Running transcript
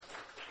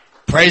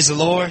Praise the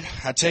Lord.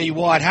 I tell you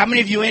what, how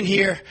many of you in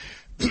here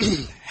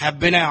have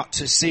been out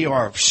to see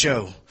our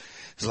show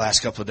the last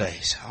couple of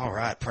days? All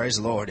right, praise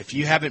the Lord. If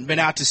you haven't been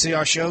out to see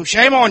our show,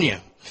 shame on you,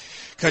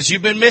 because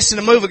you've been missing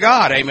a move of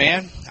God,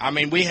 amen. I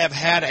mean, we have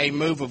had a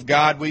move of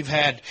God. We've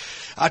had,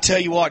 I tell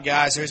you what,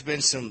 guys, there's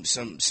been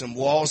some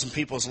walls in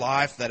people's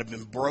life that have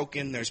been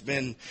broken. There's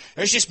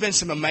just been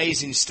some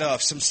amazing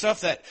stuff. Some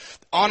stuff that,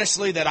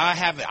 honestly, that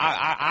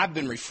I've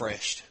been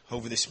refreshed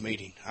over this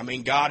meeting. I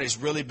mean, God has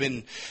really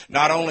been,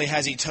 not only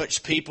has He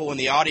touched people in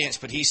the audience,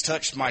 but He's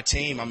touched my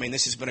team. I mean,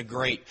 this has been a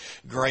great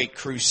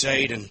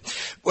crusade. And,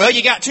 well,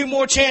 you got two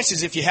more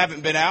chances if you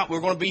haven't been out.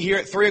 We're going to be here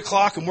at 3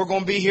 o'clock, and we're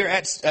going to be here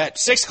at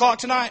 6 o'clock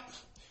tonight.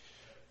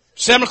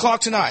 7 o'clock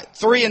tonight.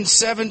 3 and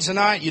 7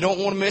 tonight. You don't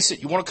want to miss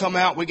it. You want to come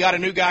out. We got a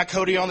new guy,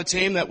 Cody, on the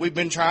team that we've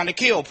been trying to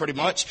kill pretty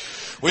much.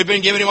 We've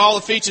been giving him all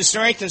the feats of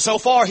strength, and so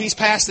far he's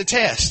passed the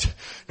test.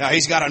 Now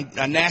he's got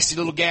a nasty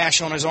little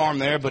gash on his arm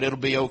there, but it'll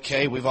be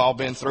okay. We've all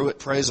been through it.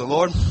 Praise the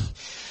Lord.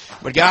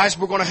 But guys,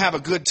 we're going to have a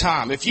good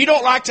time. If you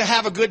don't like to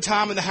have a good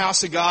time in the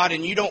house of God,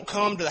 and you don't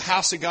come to the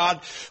house of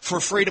God for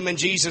freedom in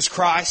Jesus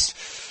Christ,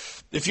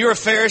 if you're a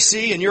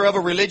Pharisee and you're of a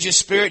religious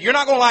spirit, you're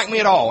not going to like me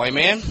at all.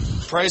 Amen.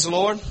 Praise the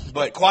Lord.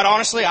 But quite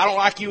honestly, I don't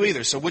like you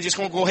either. So we're just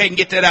going to go ahead and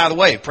get that out of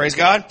the way. Praise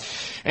God.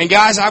 And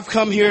guys, I've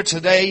come here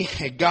today,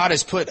 and God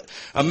has put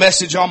a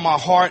message on my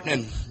heart.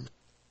 And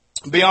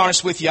to be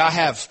honest with you, I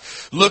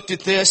have looked at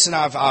this, and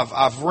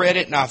I've read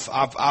it, and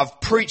I've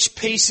preached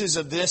pieces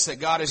of this that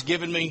God has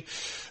given me.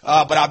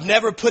 But I've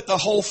never put the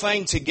whole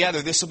thing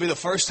together. This will be the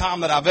first time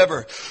that I've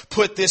ever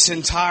put this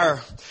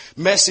entire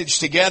message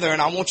together.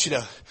 And I want you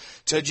to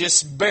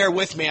just bear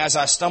with me as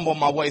I stumble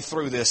my way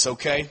through this,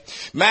 okay?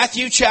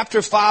 Matthew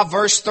chapter 5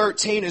 verse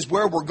 13 is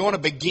where we're going to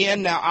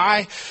begin. Now,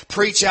 I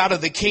preach out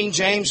of the King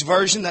James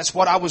Version. That's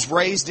what I was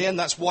raised in.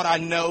 That's what I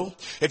know.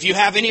 If you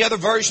have any other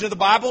version of the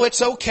Bible,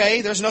 it's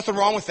okay. There's nothing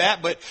wrong with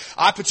that. But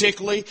I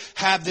particularly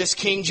have this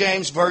King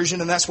James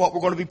Version, and that's what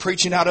we're going to be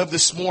preaching out of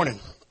this morning.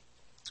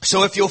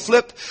 So if you'll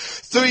flip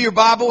through your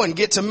Bible and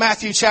get to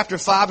Matthew chapter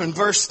 5 and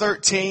verse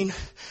 13,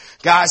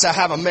 guys, I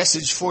have a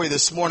message for you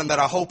this morning that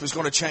I hope is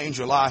going to change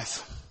your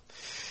life.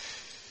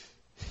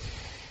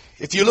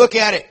 If you look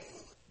at it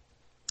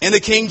in the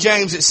King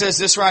James, it says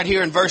this right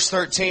here in verse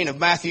 13 of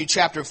Matthew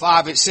chapter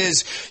 5. It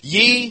says,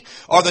 "Ye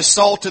are the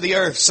salt of the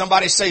earth."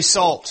 Somebody say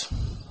salt.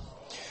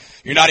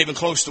 You're not even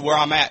close to where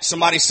I'm at.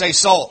 Somebody say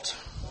salt.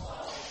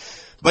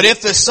 "But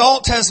if the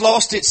salt has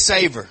lost its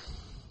savor,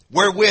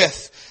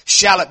 wherewith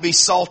shall it be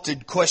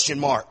salted?" ?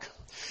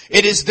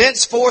 "It is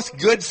thenceforth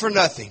good for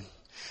nothing,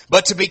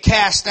 but to be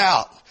cast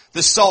out,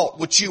 the salt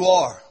which you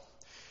are,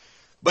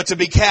 but to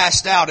be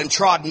cast out and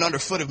trodden under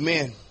foot of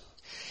men.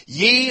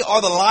 Ye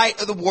are the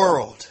light of the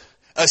world,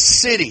 a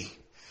city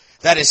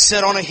that is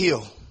set on a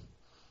hill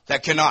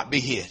that cannot be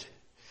hid.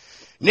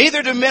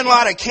 Neither do men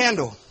light a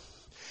candle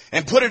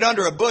and put it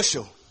under a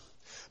bushel,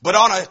 but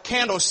on a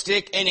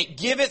candlestick, and it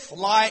giveth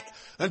light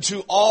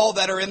unto all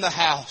that are in the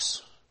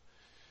house.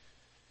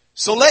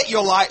 So let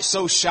your light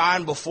so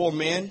shine before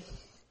men,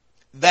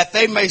 that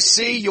they may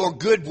see your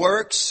good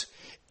works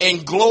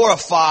and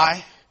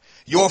glorify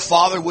your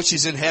Father which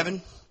is in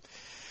heaven."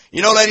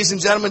 You know, ladies and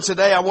gentlemen,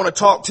 today I want to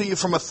talk to you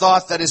from a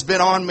thought that has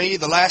been on me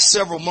the last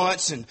several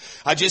months, and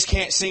I just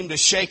can't seem to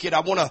shake it.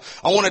 I want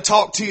to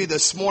talk to you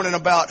this morning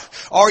about,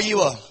 are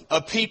you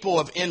a people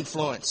of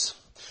influence?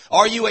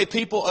 Are you a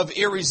people of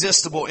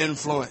irresistible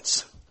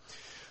influence?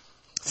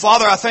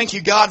 Father, I thank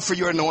you, God, for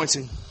your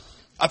anointing.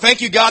 I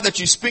thank you, God, that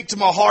you speak to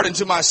my heart and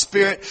to my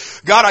spirit.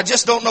 God, I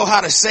just don't know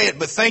how to say it,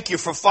 but thank you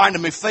for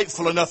finding me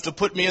faithful enough to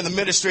put me in the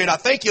ministry. And I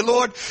thank you,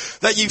 Lord,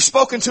 that you've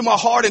spoken to my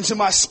heart and to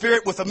my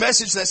spirit with a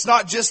message that's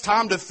not just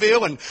time to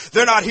fill. And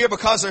they're not here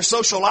because their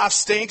social life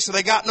stinks, so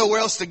they got nowhere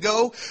else to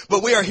go.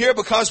 But we are here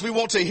because we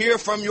want to hear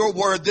from your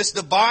word, this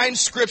divine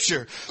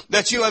scripture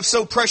that you have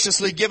so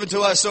preciously given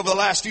to us over the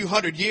last few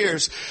hundred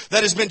years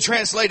that has been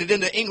translated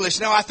into English.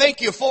 Now, I thank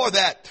you for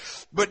that.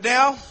 But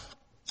now,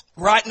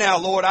 right now,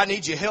 Lord, I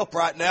need your help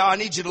right now. I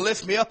need you to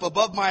lift me up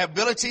above my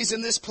abilities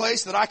in this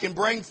place, that I can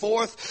bring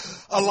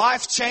forth a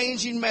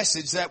life-changing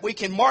message, that we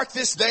can mark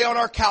this day on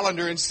our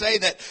calendar and say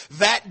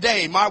that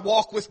day my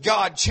walk with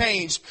God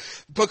changed,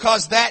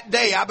 because that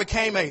day I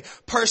became a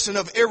person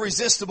of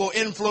irresistible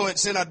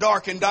influence in a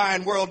dark and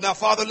dying world. Now,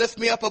 Father, lift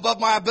me up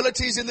above my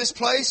abilities in this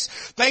place.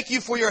 Thank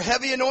you for your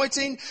heavy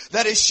anointing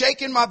that is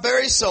shaking my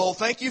very soul.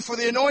 Thank you for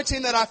the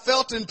anointing that I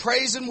felt in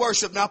praise and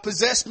worship. Now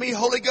possess me,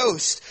 Holy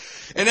Ghost.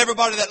 And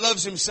everybody that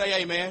loves him,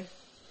 say amen.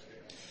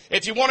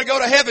 If you want to go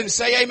to heaven,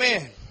 say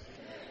amen.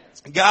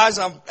 Guys,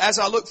 as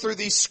I look through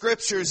these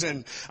scriptures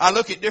and I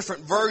look at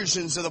different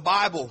versions of the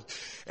Bible,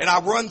 and I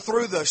run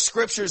through the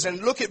scriptures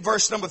and look at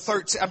verse number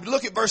 13,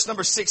 look at verse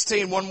number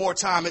 16 one more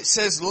time. It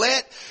says,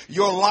 "Let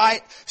your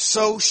light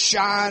so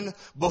shine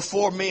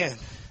before men,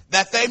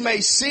 that they may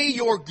see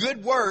your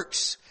good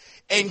works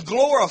and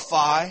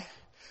glorify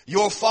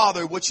your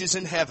Father which is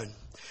in heaven."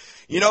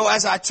 You know,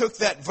 as I took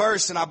that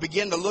verse and I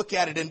began to look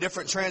at it in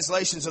different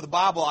translations of the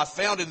Bible, I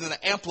found it in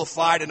the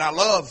Amplified, and I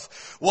love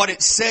what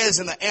it says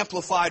in the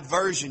Amplified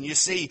version. You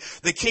see,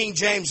 the King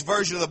James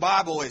version of the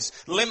Bible is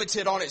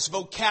limited on its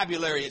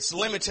vocabulary. It's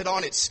limited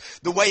on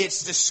the way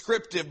it's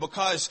descriptive,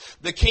 because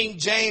the King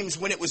James,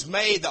 when it was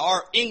made,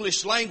 our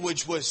English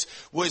language was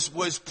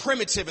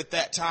primitive at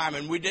that time,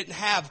 and we didn't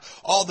have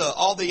all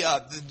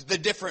the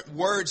different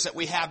words that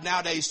we have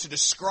nowadays to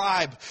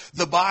describe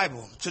the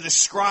Bible, to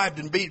describe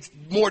and be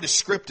more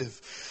descriptive.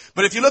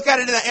 But if you look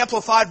at it in the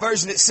Amplified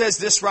version, it says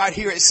this right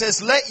here. It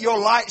says, "Let your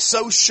light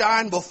so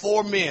shine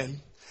before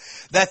men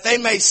that they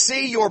may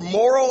see your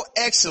moral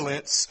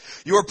excellence,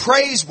 your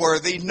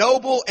praiseworthy,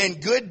 noble,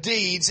 and good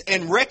deeds,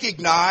 and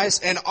recognize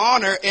and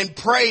honor and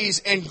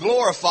praise and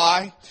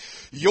glorify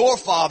your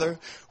Father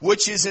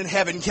which is in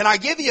heaven." Can I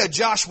give you a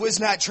Josh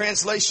Wisnat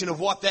translation of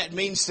what that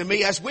means to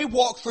me? As we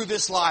walk through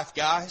this life,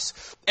 guys,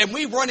 and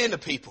we run into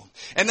people,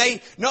 and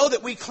they know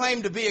that we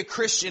claim to be a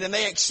Christian, and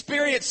they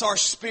experience our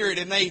spirit,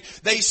 and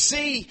they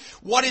see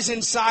what is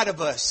inside of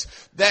us,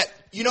 that,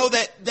 you know,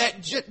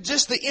 that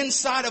just the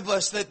inside of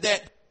us,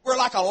 that we're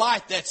like a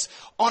light that's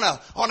on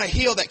a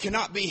hill that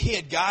cannot be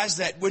hid, guys,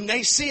 that when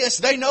they see us,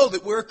 they know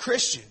that we're a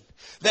Christian.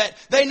 That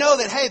they know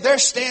that, hey, there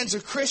stands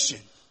a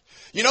Christian.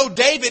 You know,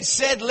 David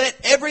said, "Let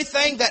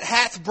everything that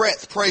hath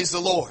breath praise the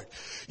Lord."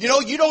 You know,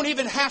 you don't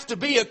even have to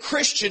be a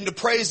Christian to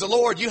praise the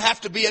Lord. You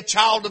have to be a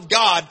child of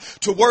God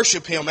to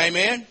worship Him.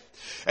 Amen?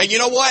 And you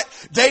know what?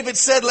 David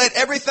said, "Let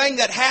everything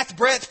that hath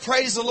breath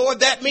praise the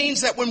Lord." That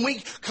means that when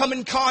we come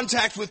in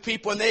contact with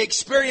people and they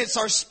experience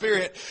our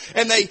spirit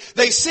and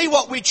they see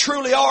what we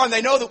truly are and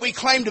they know that we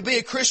claim to be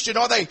a Christian,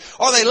 are they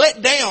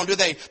let down? Do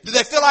they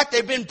feel like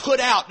they've been put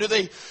out?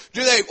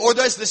 Or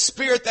does the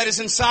spirit that is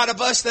inside of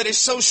us that is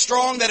so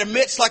strong, that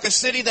emits like a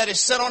city that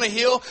is set on a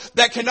hill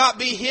that cannot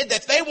be hid,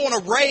 that they want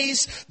to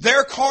raise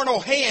their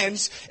carnal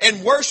hands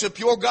and worship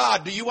your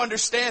God? Do you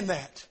understand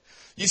that?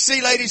 You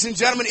see, ladies and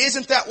gentlemen,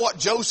 isn't that what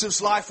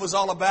Joseph's life was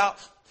all about?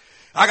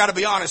 I got to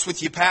be honest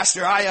with you,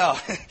 Pastor.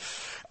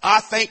 I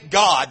thank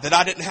God that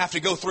I didn't have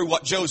to go through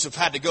what Joseph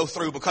had to go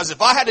through, because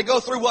if I had to go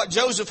through what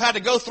Joseph had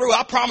to go through,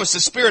 I promise the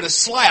spirit of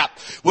slap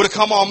would have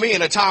come on me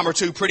in a time or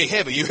two pretty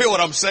heavy. You hear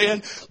what I'm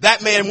saying?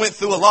 That man went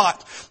through a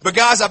lot. But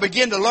guys, I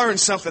began to learn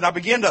something. I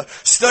began to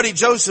study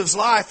Joseph's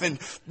life, and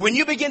when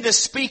you begin to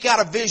speak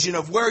out a vision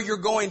of where you're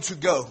going to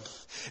go,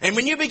 and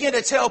when you begin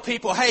to tell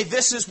people, hey,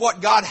 this is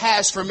what God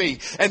has for me,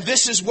 and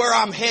this is where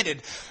I'm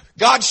headed,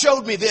 God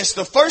showed me this.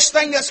 The first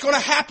thing that's going to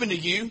happen to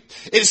you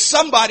is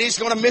somebody's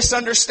going to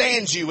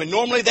misunderstand you. And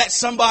normally that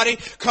somebody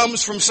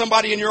comes from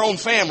somebody in your own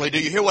family. Do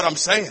you hear what I'm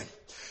saying?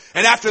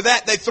 And after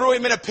that, they threw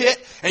him in a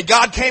pit, and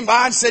God came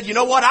by and said, "You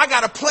know what? I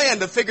got a plan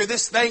to figure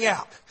this thing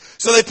out."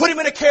 So they put him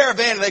in a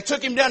caravan, and they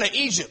took him down to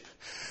Egypt.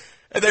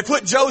 And they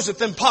put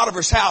Joseph in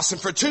Potiphar's house,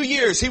 and for 2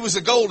 years he was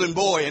a golden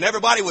boy, and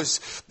everybody was,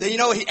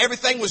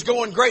 everything was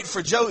going great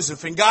for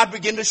Joseph. And God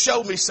began to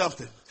show me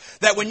something.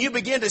 That when you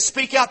begin to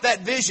speak out that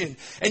vision,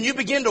 and you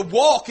begin to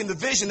walk in the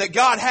vision that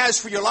God has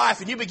for your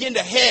life, and you begin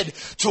to head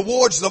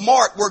towards the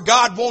mark where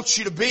God wants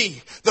you to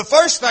be, the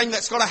first thing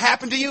that's going to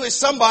happen to you is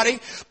somebody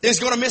is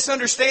going to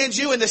misunderstand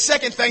you, and the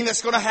second thing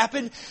that's going to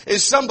happen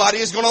is somebody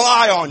is going to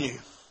lie on you.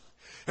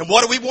 And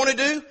what do we want to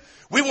do?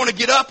 We want to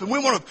get up and we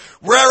want to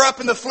rear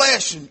up in the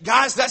flesh. And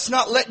guys, that's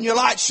not letting your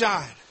light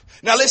shine.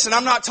 Now listen,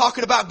 I'm not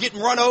talking about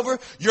getting run over.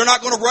 You're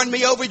not going to run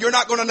me over. You're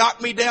not going to knock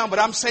me down. But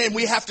I'm saying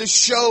we have to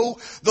show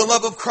the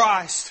love of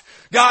Christ.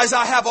 Guys,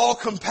 I have all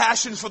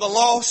compassion for the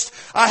lost.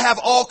 I have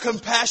all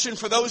compassion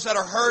for those that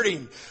are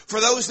hurting, for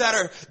those that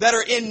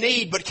are in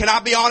need. But can I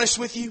be honest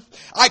with you?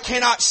 I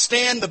cannot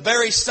stand the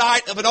very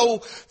sight of an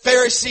old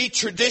Pharisee,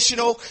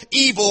 traditional,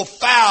 evil,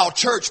 foul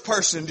church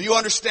person. Do you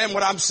understand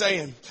what I'm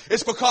saying?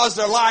 It's because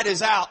their light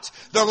is out.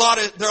 Their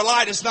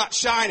light is not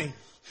shining.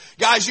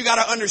 Guys, you got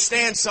to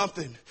understand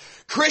something.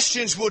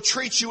 Christians will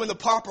treat you in the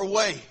proper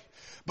way.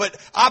 But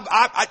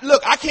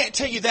look, I can't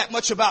tell you that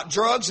much about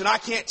drugs, and I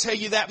can't tell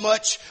you that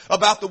much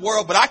about the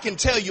world, but I can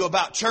tell you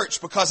about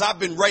church because I've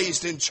been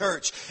raised in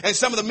church. And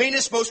some of the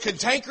meanest, most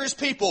cantankerous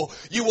people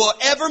you will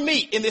ever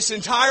meet in this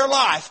entire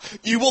life,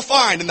 you will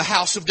find in the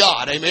house of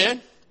God.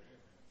 Amen?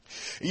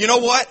 You know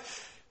what?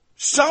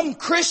 Some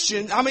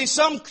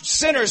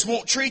sinners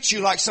won't treat you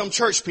like some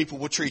church people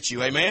will treat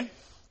you. Amen?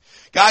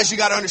 Guys, you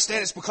got to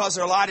understand it's because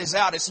their light is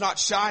out. It's not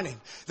shining.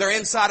 They're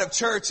inside of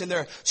church and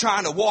they're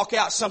trying to walk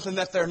out something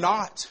that they're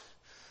not.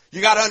 You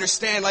got to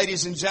understand,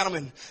 ladies and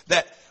gentlemen,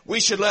 that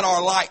we should let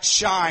our light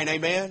shine.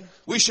 Amen?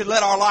 We should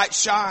let our light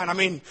shine. I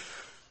mean,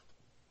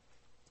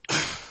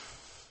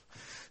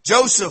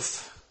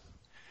 Joseph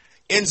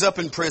ends up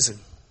in prison.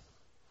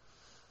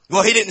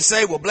 Well, he didn't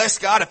say, well, bless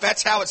God, if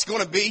that's how it's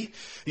going to be.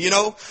 You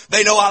know,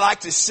 they know I like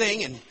to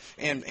sing,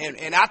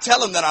 and I tell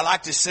them that I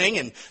like to sing,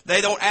 and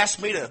they don't ask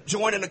me to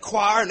join in a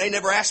choir, and they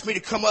never ask me to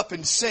come up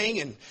and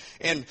sing.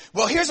 And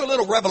well, here's a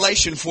little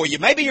revelation for you.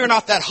 Maybe you're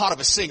not that hot of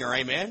a singer,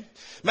 amen?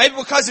 Maybe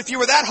because if you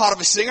were that hot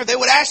of a singer, they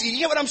would ask you. You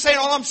get what I'm saying?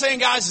 All I'm saying,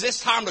 guys, is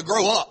it's time to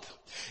grow up.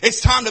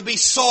 It's time to be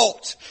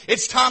salt.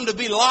 It's time to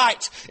be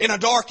light in a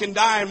dark and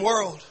dying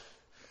world.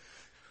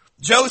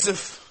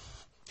 Joseph,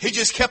 he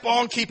just kept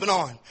on keeping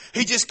on.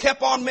 He just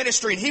kept on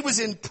ministering. He was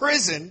in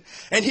prison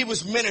and he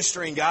was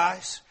ministering,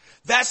 guys.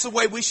 That's the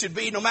way we should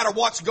be no matter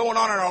what's going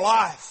on in our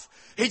life.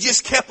 He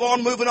just kept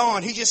on moving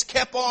on. He just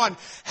kept on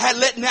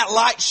letting that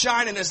light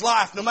shine in his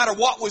life. No matter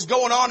what was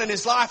going on in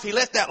his life, he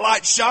let that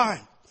light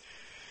shine.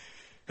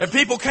 And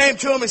people came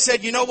to him and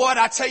said, you know what?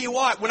 I tell you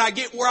what, when I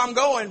get where I'm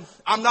going,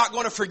 I'm not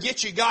going to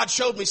forget you. God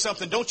showed me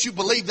something. Don't you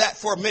believe that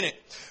for a minute?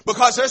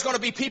 Because there's going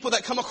to be people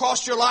that come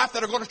across your life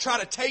that are going to try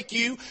to take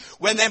you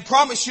when they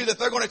promise you that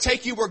they're going to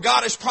take you where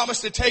God has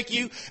promised to take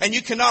you. And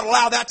you cannot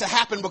allow that to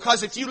happen,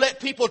 because if you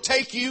let people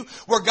take you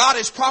where God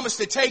has promised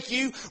to take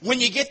you, when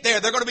you get there,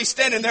 they're going to be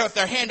standing there with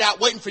their hand out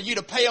waiting for you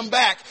to pay them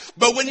back.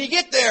 But when you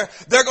get there,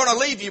 they're going to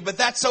leave you. But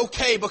that's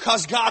okay,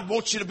 because God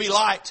wants you to be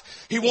light.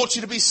 He wants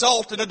you to be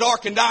salt in a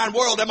dark and dying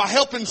world. Am I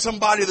helping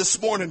somebody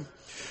this morning?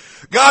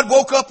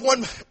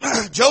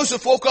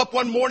 Joseph woke up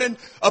one morning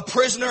a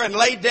prisoner and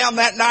laid down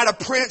that night a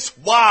prince.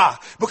 Why?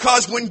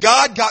 Because when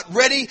God got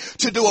ready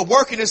to do a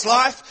work in his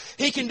life,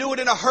 he can do it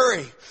in a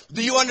hurry.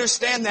 Do you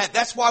understand that?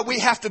 That's why we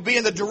have to be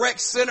in the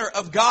direct center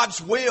of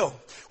God's will.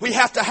 We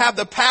have to have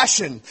the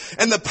passion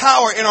and the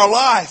power in our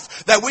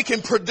life that we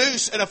can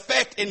produce an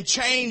effect and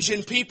change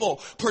in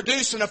people,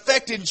 produce an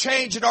effect and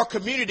change in our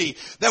community,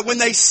 that when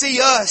they see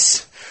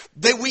us,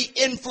 that we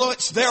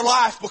influence their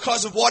life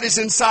because of what is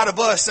inside of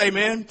us.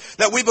 Amen.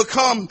 That we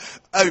become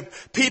a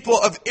people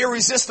of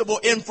irresistible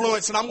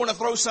influence. And I'm going to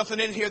throw something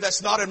in here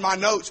that's not in my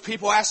notes.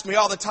 People ask me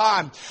all the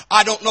time,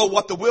 I don't know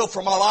what the will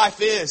for my life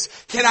is.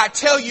 Can I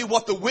tell you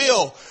what the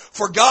will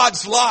for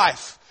God's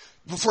life,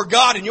 for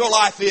God in your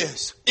life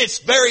is? It's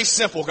very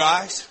simple,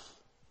 guys.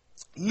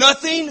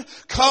 Nothing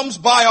comes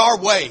by our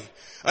way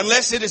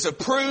unless it is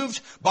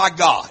approved by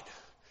God.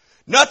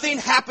 Nothing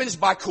happens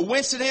by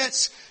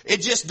coincidence. It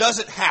just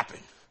doesn't happen.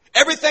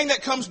 Everything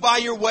that comes by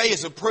your way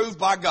is approved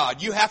by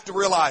God. You have to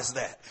realize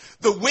that.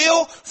 The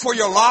will for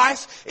your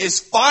life is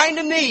find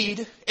a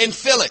need and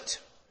fill it.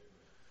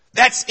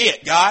 That's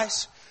it,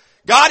 guys.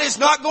 God is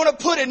not going to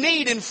put a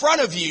need in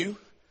front of you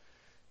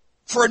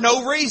for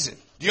no reason.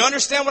 Do you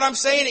understand what I'm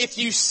saying? If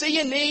you see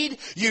a need,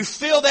 you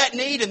fill that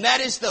need, and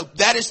that is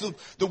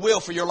the will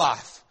for your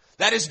life.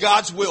 That is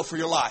God's will for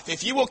your life.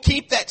 If you will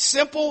keep that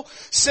simple,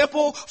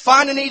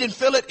 find a need and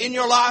fill it in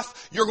your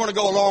life, you're going to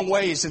go a long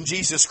ways in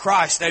Jesus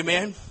Christ.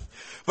 Amen.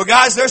 But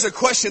guys, there's a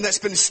question that's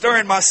been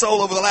stirring my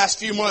soul over the last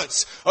few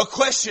months. A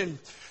question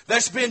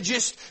that's been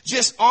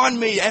just on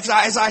me as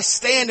I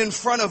stand in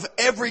front of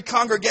every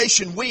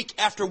congregation week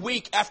after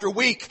week after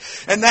week.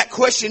 And that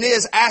question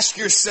is, ask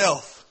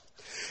yourself,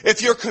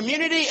 if your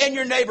community and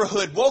your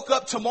neighborhood woke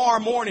up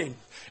tomorrow morning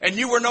and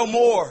you were no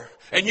more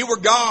and you were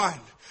gone,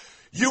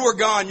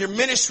 your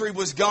ministry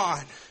was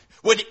gone,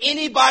 would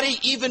anybody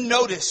even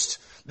notice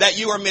that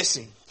you are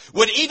missing?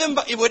 Would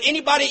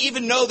anybody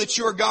even know that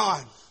you are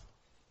gone?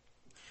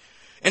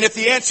 And if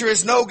the answer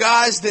is no,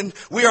 guys, then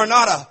we are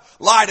not a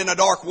light in a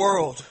dark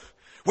world.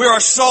 We are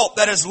salt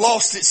that has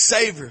lost its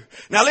savor.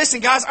 Now listen,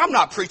 guys, I'm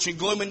not preaching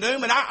gloom and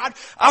doom, and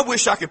I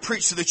wish I could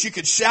preach so that you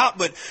could shout,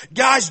 but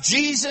guys,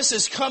 Jesus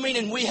is coming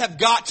and we have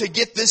got to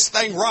get this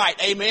thing right.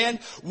 Amen.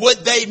 Would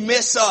they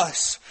miss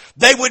us?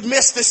 They would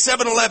miss the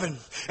 7-Eleven,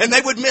 and they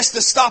would miss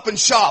the Stop and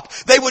Shop.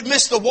 They would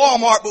miss the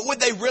Walmart, but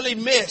would they really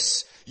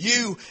miss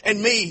you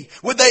and me?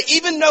 Would they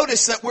even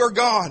notice that we're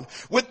gone?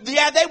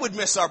 They would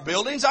miss our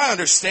buildings. I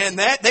understand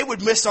that. They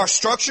would miss our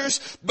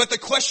structures. But the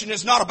question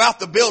is not about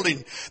the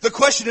building. The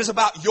question is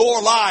about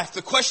your life.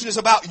 The question is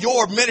about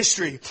your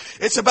ministry.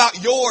 It's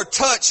about your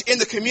touch in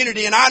the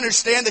community. And I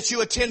understand that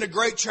you attend a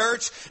great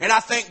church. And I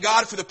thank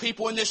God for the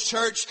people in this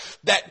church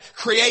that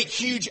create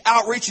huge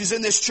outreaches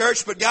in this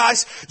church. But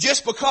guys,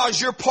 just because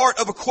you're part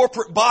of a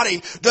corporate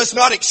body does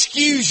not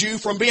excuse you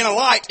from being a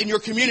light in your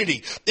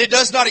community. It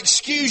does not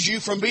excuse you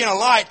from being a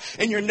light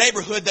in your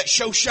neighborhood that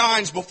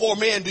shines before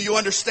men. Do you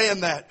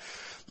understand that?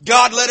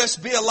 God, let us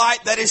be a light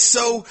that is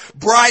so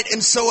bright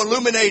and so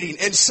illuminating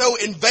and so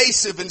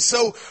invasive and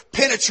so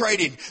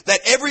penetrating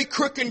that every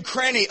crook and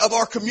cranny of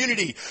our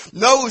community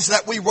knows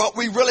that what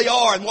we really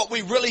are and what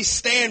we really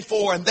stand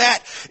for, and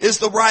that is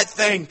the right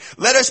thing.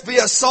 Let us be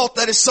a salt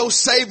that is so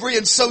savory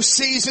and so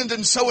seasoned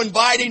and so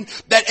inviting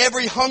that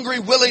every hungry,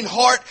 willing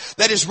heart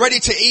that is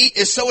ready to eat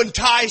is so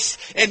enticed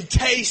and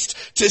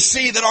taste to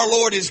see that our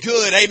Lord is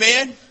good.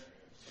 Amen?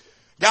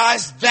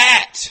 Guys,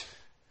 that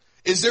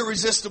is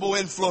irresistible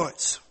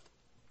influence.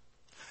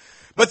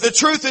 But the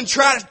truth and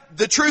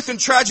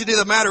tragedy of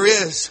the matter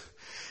is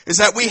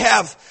that we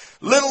have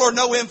little or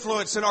no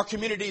influence in our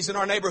communities and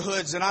our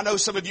neighborhoods. And I know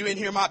some of you in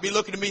here might be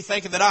looking at me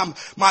thinking that I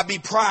might be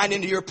prying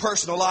into your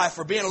personal life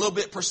or being a little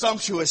bit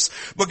presumptuous.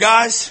 But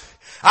guys,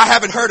 I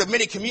haven't heard of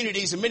many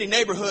communities and many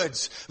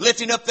neighborhoods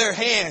lifting up their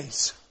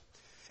hands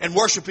and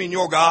worshiping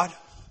your God.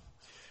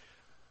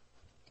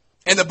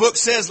 And the book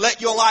says, let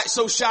your light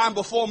so shine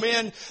before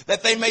men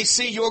that they may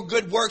see your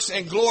good works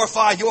and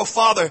glorify your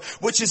Father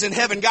which is in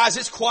heaven. Guys,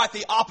 it's quite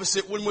the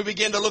opposite when we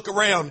begin to look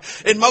around.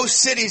 In most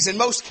cities, in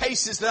most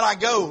cases that I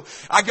go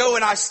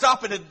and I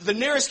stop at the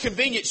nearest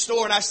convenience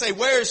store and I say,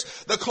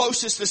 where's the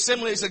closest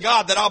Assemblies of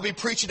God that I'll be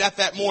preaching at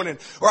that morning?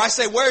 Or I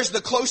say, where's the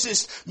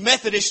closest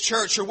Methodist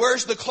church? Or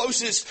where's the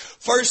closest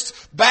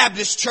First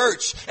Baptist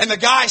church? And the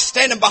guy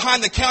standing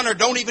behind the counter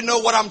don't even know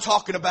what I'm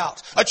talking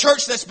about. A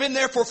church that's been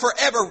there for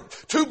forever,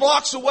 2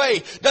 blocks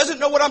away, doesn't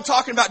know what I'm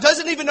talking about,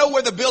 doesn't even know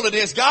where the building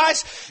is.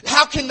 Guys,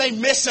 how can they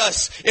miss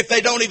us if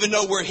they don't even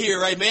know we're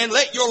here? Amen.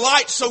 Let your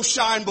light so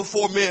shine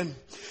before men.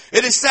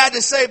 It is sad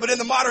to say, but in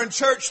the modern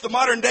church, the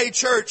modern day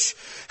church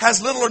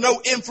has little or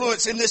no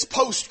influence in this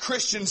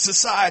post-Christian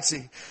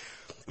society.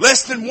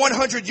 Less than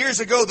 100 years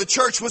ago, the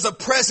church was a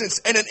presence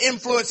and an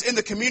influence in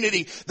the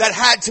community that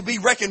had to be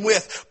reckoned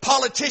with.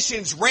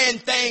 Politicians ran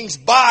things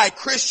by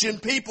Christian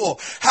people.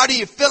 How do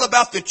you feel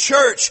about the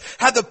church?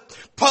 Had the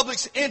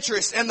public's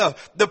interest and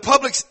the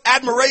public's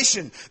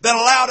admiration that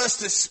allowed us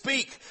to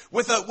speak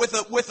with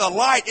a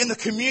light in the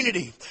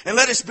community and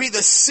let us be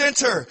the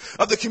center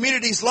of the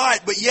community's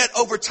light. But yet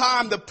over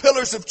time, the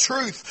pillars of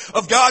truth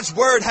of God's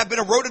word have been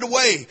eroded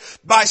away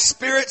by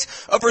spirit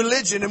of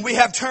religion, and we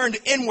have turned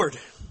inward.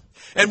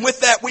 And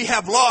with that, we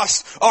have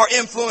lost our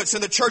influence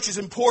in the church's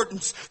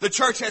importance. The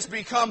church has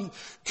become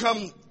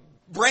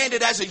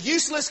branded as a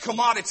useless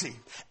commodity.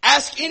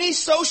 Ask any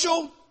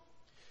social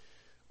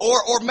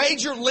or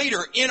major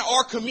leader in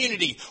our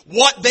community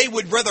what they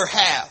would rather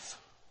have.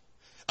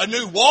 A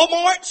new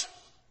Walmart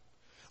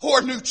or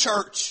a new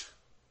church?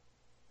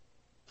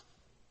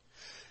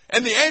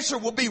 And the answer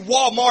will be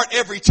Walmart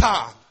every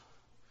time.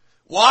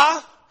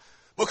 Why?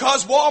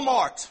 Because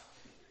Walmart.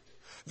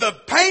 The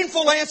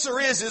painful answer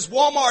is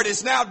Walmart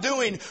is now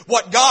doing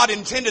what God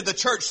intended the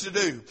church to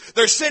do.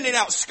 They're sending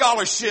out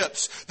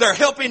scholarships. They're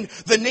helping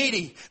the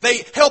needy.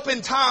 They help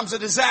in times of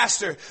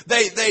disaster.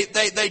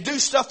 They do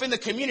stuff in the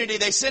community.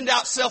 They send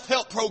out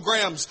self-help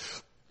programs.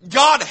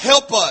 God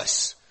help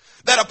us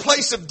that a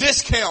place of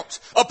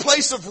discount, a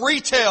place of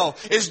retail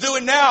is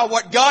doing now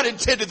what God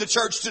intended the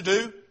church to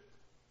do.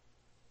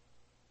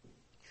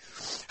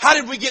 How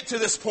did we get to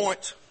this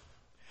point?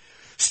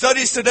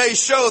 Studies today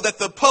show that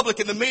the public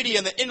and the media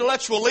and the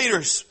intellectual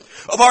leaders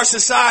of our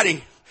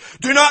society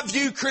do not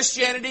view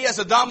Christianity as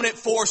a dominant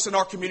force in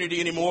our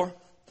community anymore.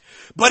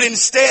 But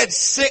instead,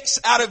 6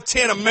 out of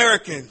 10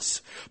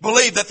 Americans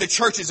believe that the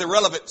church is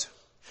irrelevant.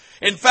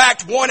 In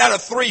fact, 1 out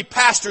of 3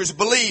 pastors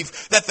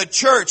believe that the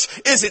church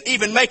isn't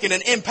even making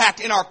an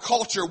impact in our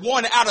culture.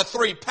 1 out of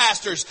 3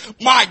 pastors.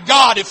 My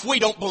God, if we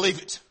don't believe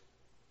it.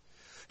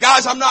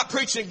 Guys, I'm not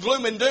preaching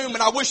gloom and doom,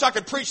 and I wish I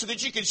could preach so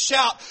that you could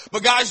shout.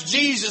 But guys,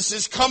 Jesus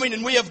is coming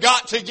and we have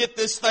got to get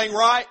this thing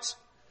right.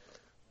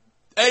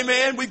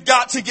 Amen. We've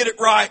got to get it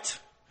right.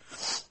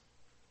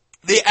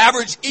 The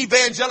average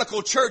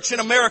evangelical church in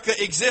America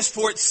exists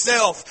for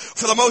itself.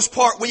 For the most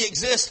part, we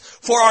exist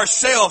for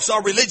ourselves,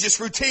 our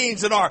religious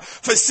routines and our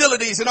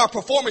facilities and our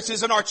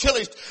performances and our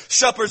chili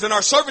suppers and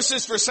our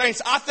services for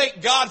saints. I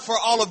thank God for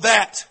all of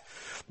that.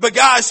 But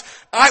guys,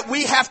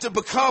 we have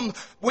become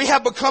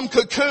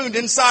cocooned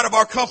inside of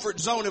our comfort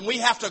zone, and we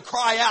have to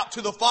cry out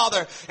to the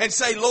Father and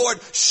say, Lord,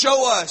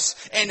 show us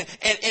and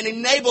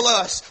enable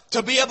us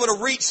to be able to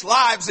reach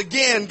lives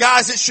again.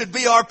 Guys, it should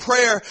be our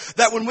prayer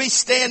that when we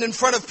stand in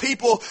front of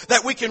people,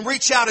 that we can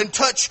reach out and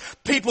touch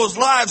people's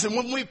lives. And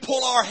when we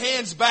pull our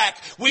hands back,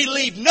 we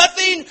leave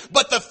nothing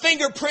but the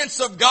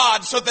fingerprints of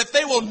God so that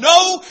they will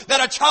know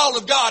that a child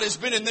of God has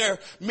been in their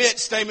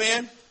midst.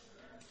 Amen.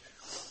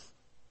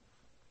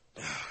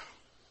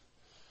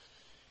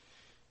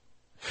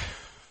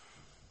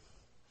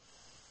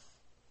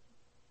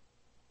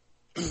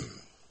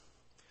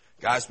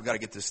 Guys, we got to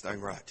get this thing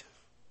right.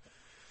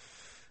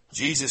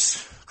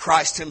 Jesus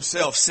Christ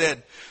himself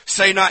said,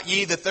 say not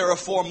ye that there are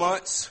 4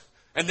 months,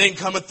 and then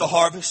cometh the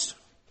harvest.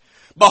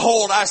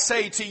 Behold, I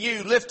say to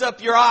you, lift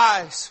up your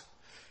eyes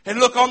and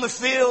look on the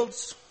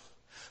fields,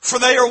 for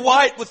they are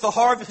white with the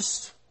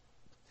harvest.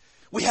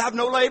 We have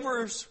no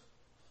laborers.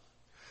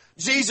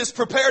 Jesus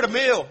prepared a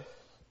meal.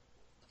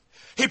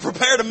 He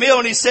prepared a meal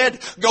and he said,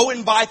 go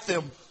invite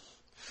them.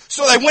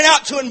 So they went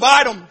out to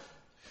invite them.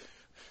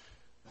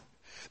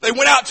 They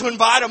went out to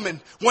invite them, and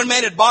one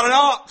man had bought an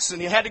ox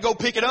and he had to go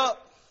pick it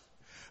up.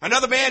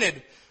 Another man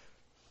had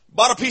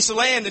bought a piece of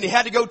land and he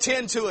had to go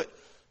tend to it.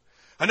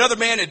 Another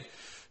man had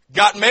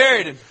got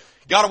married and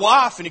got a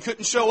wife and he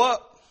couldn't show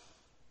up.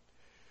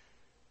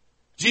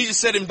 Jesus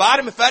said, invite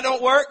him. If that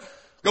don't work,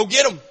 go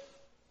get him.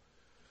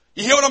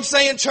 You hear what I'm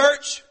saying,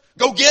 church?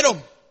 Go get him.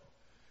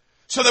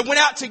 So they went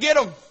out to get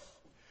him,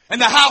 and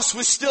the house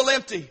was still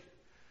empty.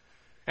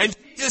 And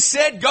Jesus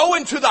said, go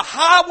into the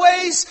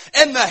highways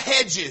and the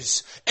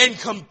hedges and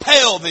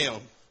compel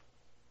them.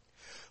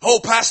 Oh,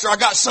 Pastor, I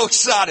got so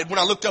excited when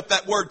I looked up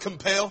that word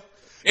compel.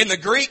 In the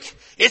Greek,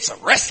 it's a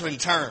wrestling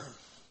term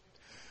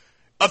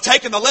of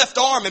taking the left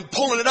arm and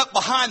pulling it up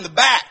behind the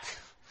back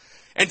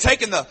and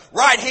taking the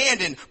right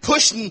hand and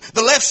pushing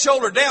the left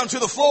shoulder down to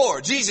the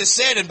floor. Jesus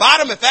said, invite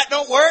them. If that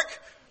don't work,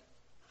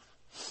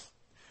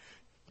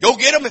 Go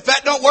get them. If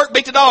that don't work,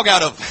 beat the dog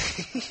out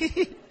of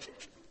them.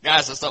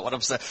 Guys, that's not what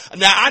I'm saying.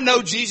 Now, I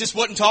know Jesus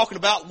wasn't talking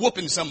about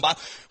whooping somebody.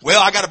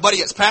 Well, I got a buddy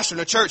that's pastoring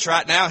a church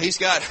right now. He's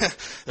got,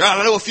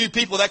 I know a few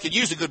people that could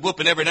use a good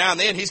whooping every now and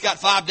then. He's got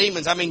 5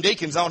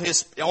 deacons on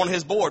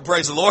his board.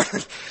 Praise the Lord.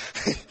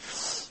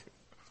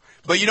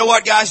 But you know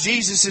what, guys?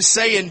 Jesus is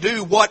saying,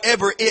 do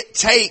whatever it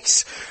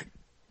takes.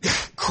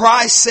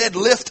 Christ said,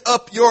 lift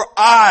up your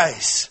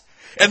eyes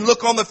and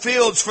look on the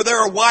fields, for they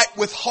are white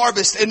with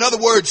harvest. In other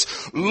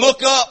words,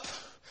 look up.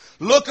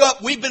 Look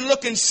up. We've been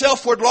looking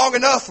selfward long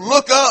enough.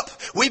 Look up.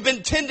 We've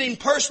been tending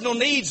personal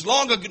needs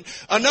long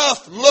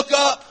enough. Look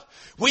up.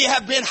 We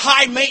have been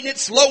high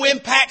maintenance, low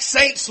impact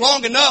saints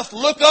long enough.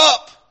 Look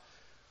up.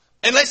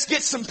 And let's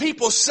get some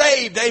people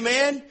saved.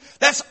 Amen.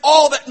 That's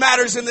all that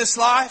matters in this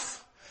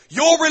life.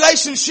 Your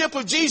relationship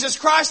with Jesus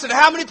Christ and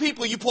how many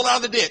people you pull out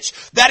of the ditch.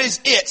 That is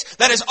it.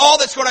 That is all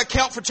that's going to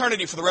count for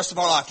eternity for the rest of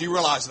our life. Do you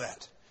realize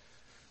that?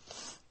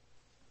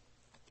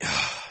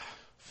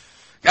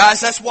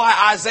 Guys, that's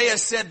why Isaiah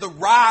said, "The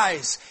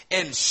rise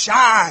and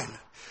shine.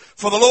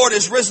 For the Lord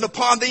is risen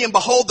upon thee, and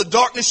behold, the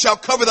darkness shall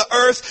cover the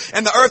earth,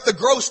 and the earth the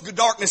gross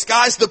darkness."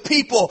 Guys, the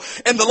people,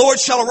 and the Lord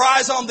shall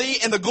arise on thee,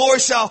 and the glory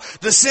shall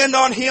descend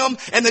on him,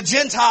 and the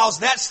Gentiles,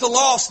 that's the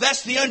lost,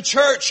 that's the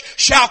unchurched,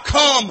 shall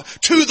come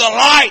to the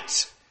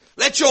light.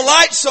 Let your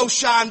light so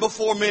shine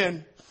before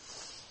men.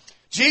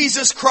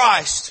 Jesus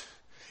Christ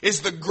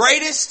is the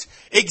greatest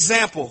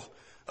example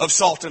of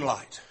salt and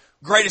light.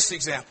 Greatest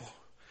example.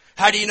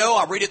 How do you know?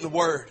 I read it in the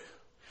Word.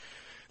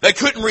 They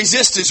couldn't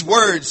resist His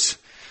words.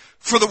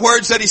 For the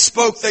words that He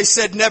spoke, they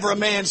said, never a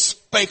man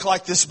spake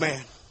like this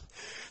man.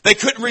 They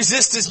couldn't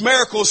resist His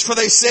miracles, for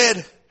they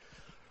said,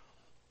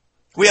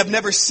 we have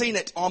never seen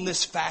it on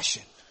this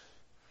fashion.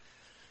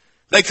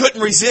 They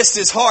couldn't resist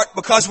His heart,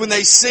 because when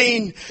He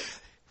seen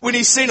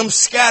them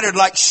scattered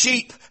like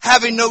sheep,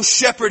 having no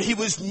shepherd, He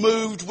was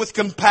moved with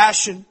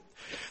compassion.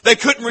 They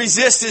couldn't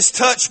resist His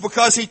touch,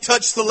 because He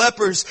touched the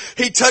lepers.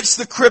 He touched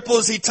the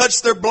cripples. He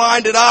touched their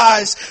blinded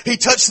eyes. He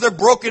touched their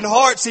broken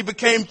hearts. He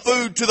became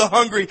food to the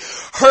hungry,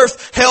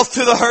 health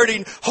to the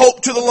hurting,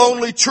 hope to the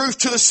lonely, truth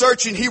to the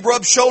searching. He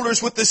rubbed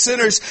shoulders with the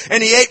sinners,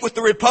 and He ate with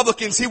the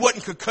Republicans. He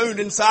wasn't cocooned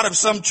inside of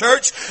some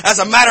church. As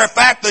a matter of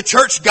fact, the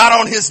church got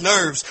on His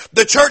nerves.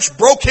 The church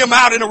broke Him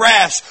out in a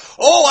rash.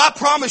 Oh, I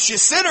promise you,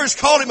 sinners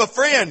called Him a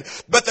friend,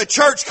 but the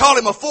church called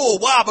Him a fool.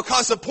 Why?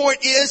 Because the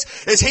point is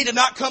He did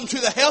not come to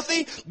the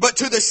healthy, but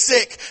to the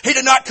sick. He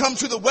did not come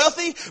to the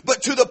wealthy,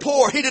 but to the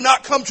poor. He did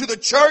not come to the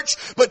church,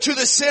 but to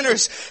the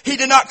sinners. He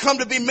did not come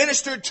to be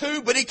ministered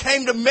to, but He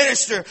came to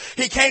minister.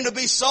 He came to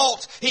be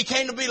salt. He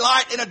came to be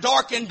light in a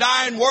dark and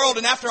dying world.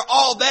 And after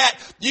all that,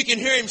 you can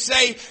hear Him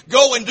say,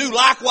 go and do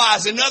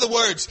likewise. In other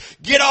words,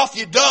 get off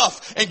your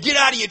duff and get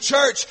out of your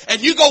church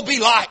and you go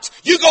be light.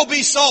 You go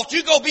be salt.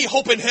 You go be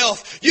hope and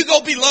health. You go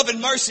be love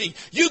and mercy.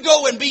 You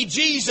go and be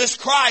Jesus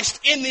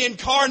Christ in the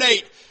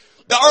incarnate.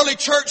 The early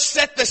church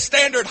set the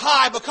standard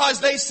high because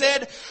they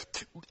said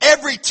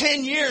every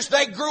 10 years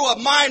they grew a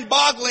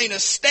mind-boggling,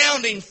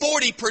 astounding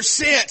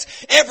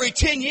 40% every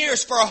 10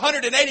 years for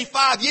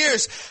 185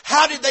 years.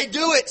 How did they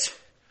do it?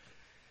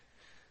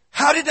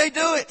 How did they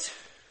do it?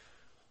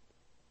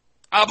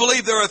 I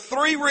believe there are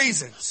 3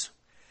 reasons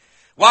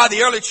why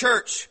the early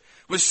church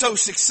was so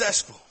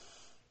successful.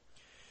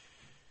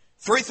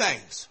 3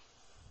 things.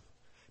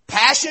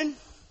 Passion,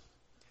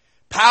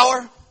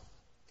 power,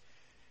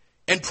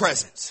 and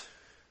presence.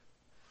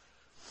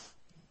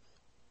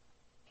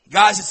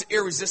 Guys, it's an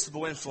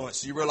irresistible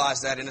influence. Do you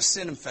realize that? In a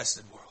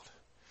sin-infested world.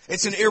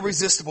 It's an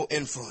irresistible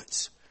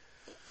influence.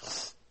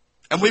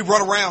 And we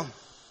run around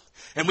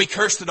and we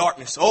curse the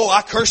darkness. Oh,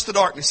 I curse the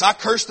darkness. I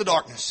curse the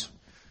darkness.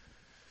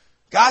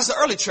 Guys, the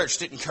early church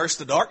didn't curse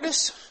the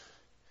darkness.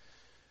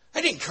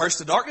 They didn't curse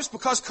the darkness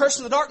because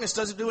cursing the darkness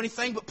doesn't do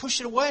anything but push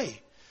it away.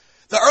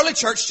 The early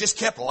church just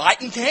kept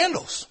lighting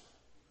candles.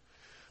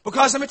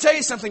 Because let me tell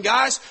you something,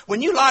 guys.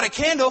 When you light a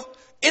candle,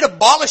 it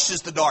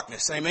abolishes the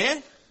darkness.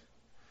 Amen?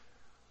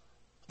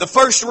 The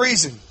first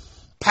reason,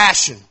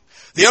 passion.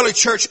 The early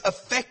church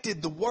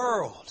affected the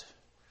world.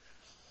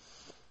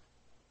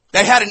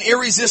 They had an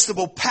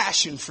irresistible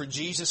passion for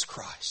Jesus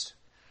Christ.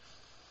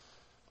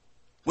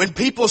 When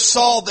people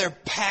saw their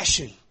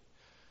passion,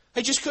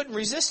 they just couldn't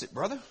resist it,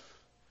 brother.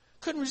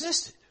 Couldn't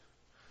resist it.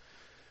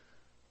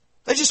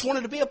 They just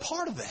wanted to be a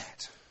part of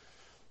that.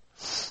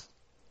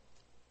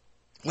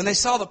 When they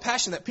saw the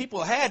passion that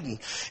people had,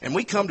 and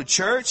we come to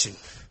church, and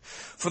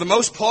for the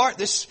most part,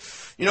 this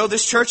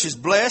church is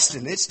blessed,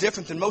 and it's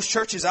different than most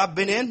churches I've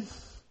been in.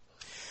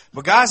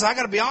 But guys, I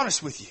got to be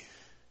honest with you.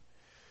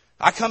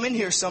 I come in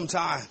here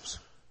sometimes,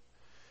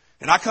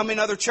 and I come in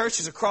other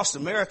churches across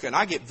America, and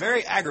I get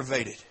very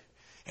aggravated,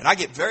 and I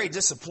get very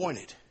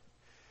disappointed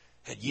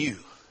at you.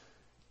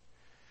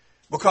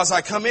 Because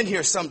I come in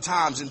here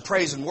sometimes and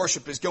praise and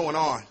worship is going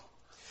on,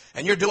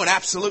 and you're doing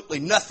absolutely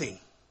nothing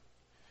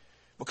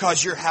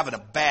because you're having a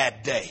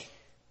bad day.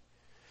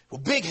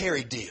 Well, big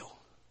hairy deal.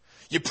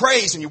 Your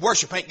praise and your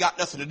worship ain't got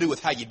nothing to do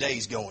with how your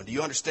day's going. Do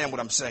you understand what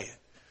I'm saying?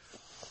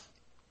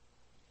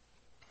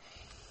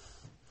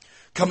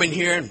 Come in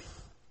here and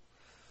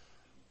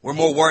We're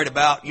more worried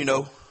about,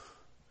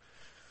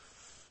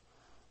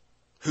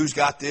 who's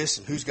got this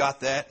and who's got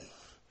that, and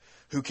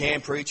who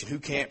can preach and who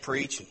can't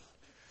preach, and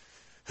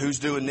who's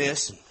doing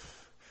this, and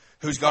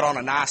who's got on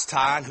a nice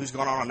tie and who's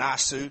got on a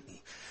nice suit, and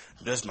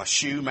does my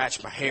shoe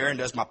match my hair, and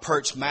does my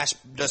purse match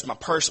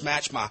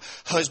my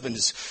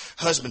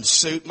husband's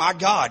suit. My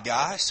God,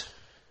 guys.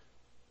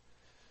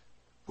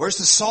 Where's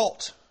the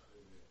salt?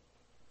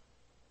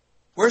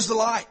 Where's the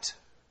light?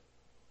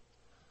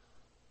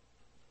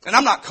 And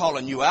I'm not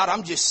calling you out.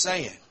 I'm just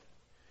saying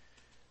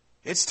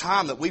it's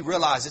time that we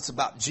realize it's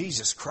about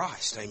Jesus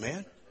Christ.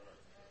 Amen.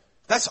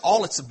 That's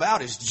all it's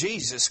about, is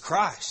Jesus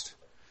Christ.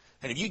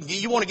 And if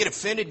you want to get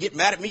offended, get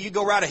mad at me, you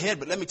go right ahead.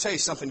 But let me tell you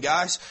something,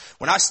 guys.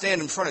 When I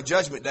stand in front of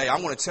Judgment Day,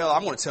 I'm going to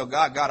tell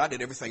God, I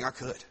did everything I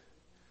could.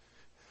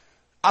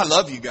 I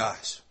love you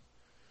guys.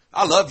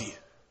 I love you.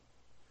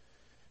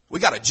 We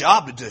got a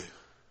job to do.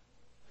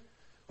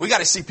 We got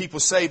to see people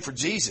saved for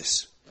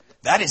Jesus.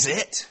 That is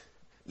it.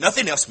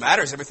 Nothing else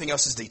matters. Everything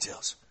else is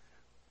details.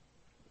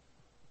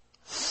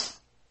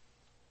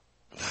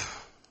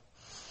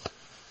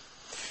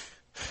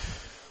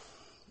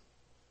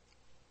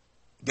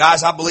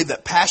 Guys, I believe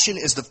that passion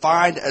is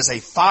defined as a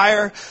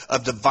fire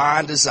of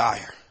divine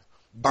desire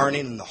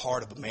burning in the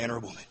heart of a man or a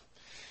woman.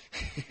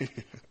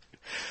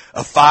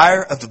 A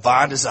fire of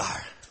divine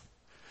desire.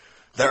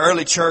 The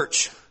early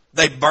church,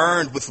 they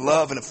burned with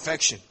love and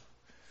affection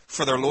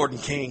for their Lord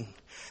and King.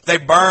 They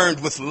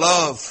burned with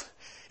love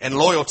and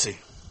loyalty.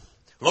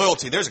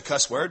 Loyalty, there's a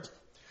cuss word.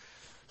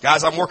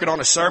 Guys, I'm working on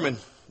a sermon.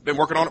 Been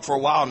working on it for a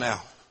while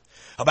now.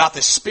 About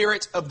the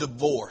spirit of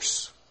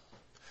divorce.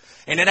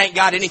 And it ain't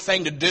got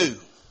anything to do.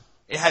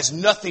 It has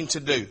nothing to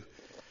do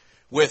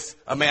with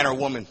a man or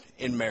woman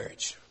in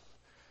marriage.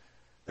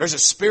 There's a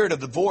spirit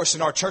of divorce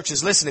in our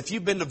churches. Listen, if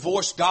you've been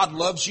divorced, God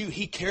loves you.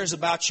 He cares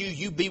about you.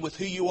 You be with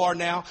who you are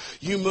now.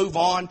 You move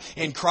on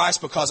in Christ,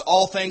 because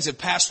all things have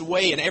passed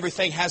away and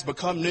everything has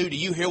become new. Do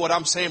you hear what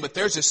I'm saying? But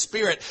there's a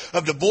spirit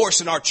of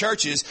divorce in our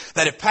churches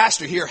that if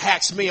pastor here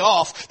hacks me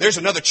off, there's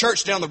another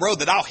church down the road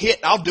that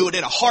I'll do it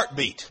in a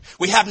heartbeat.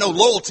 We have no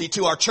loyalty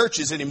to our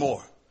churches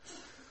anymore.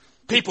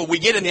 People, we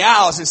get in the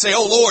aisles and say,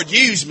 oh, Lord,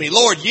 use me.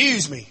 Lord,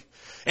 use me.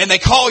 And they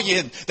call you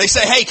and they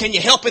say, hey, can you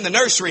help in the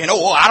nursery? And,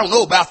 I don't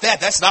know about that.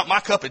 That's not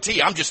my cup of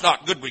tea. I'm just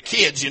not good with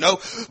kids,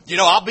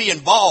 I'll be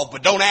involved,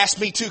 but don't ask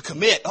me to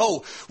commit.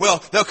 Oh,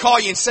 well, they'll call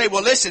you and say,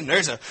 well, listen,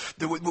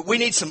 we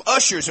need some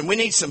ushers and we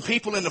need some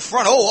people in the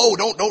front.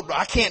 Don't,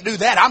 I can't do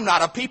that. I'm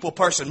not a people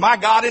person. My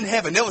God in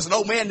heaven, there was an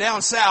old man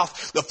down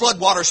south. The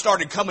floodwaters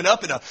started coming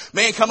up, and a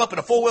man come up in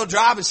a 4-wheel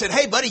drive and said,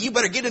 hey, buddy, you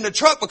better get in the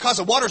truck because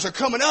the waters are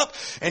coming up.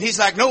 And he's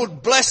like, no,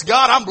 bless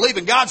God. I'm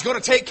believing God's going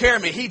to take care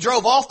of me. He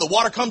drove off. The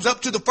water comes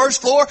up to the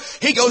first floor.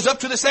 He goes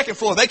up to the second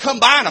floor. They come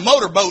by in a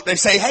motorboat. They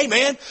say, hey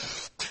man,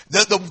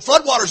 the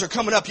floodwaters are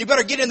coming up. You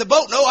better get in the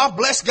boat. No, I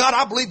bless God.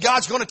 I believe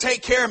God's going to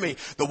take care of me.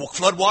 The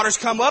floodwaters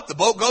come up. The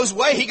boat goes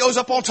away. He goes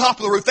up on top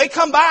of the roof. They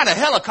come by in a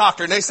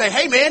helicopter and they say,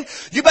 hey man,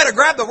 you better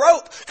grab the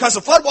rope because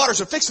the floodwaters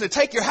are fixing to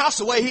take your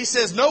house away. He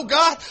says, no,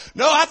 God.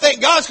 No, I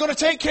think God's going to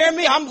take care of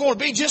me. I'm going to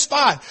be just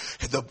fine.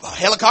 The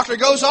helicopter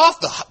goes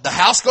off. The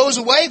house goes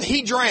away.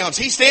 He drowns.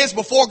 He stands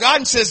before God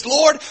and says,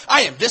 Lord,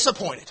 I am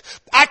disappointed.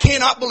 I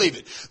cannot believe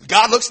it.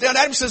 God looks down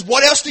at him and says,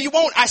 what else do you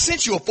want? I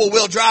sent you a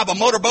 4-wheel drive, a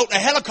motorboat, and a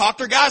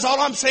helicopter. Guys,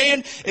 all I'm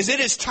saying is it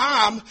is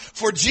time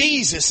for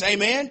Jesus.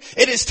 Amen.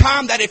 It is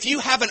time that if you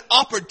have an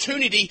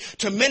opportunity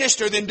to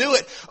minister, then do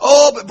it.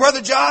 Oh, but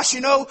Brother Josh,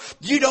 you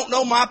don't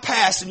know my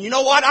past. And you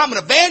know what? I'm an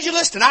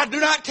evangelist and I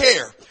do not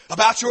care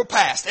about your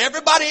past.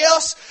 Everybody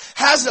else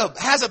has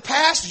a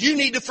past. You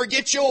need to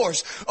forget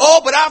yours.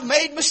 Oh, but I've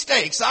made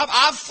mistakes.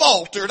 I've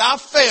faltered.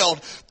 I've failed.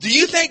 Do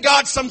you think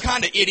God's some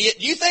kind of idiot?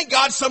 Do you think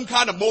God's some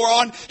kind of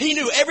moron? He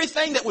knew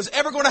everything that was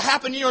ever going to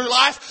happen in your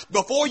life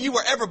before you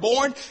were ever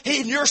born.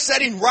 You're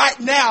sitting right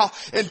now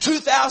in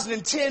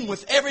 2010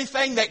 with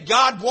everything that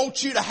God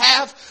wants you to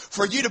have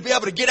for you to be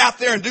able to get out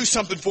there and do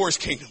something for His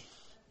kingdom.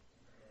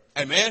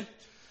 Amen.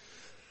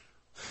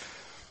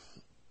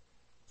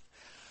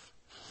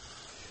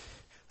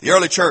 The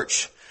early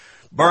church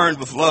burned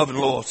with love and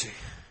loyalty.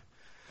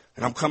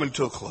 And I'm coming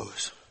to a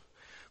close.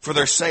 For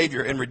their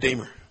Savior and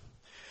Redeemer.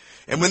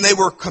 And when they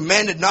were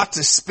commanded not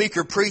to speak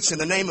or preach in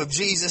the name of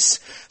Jesus,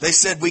 they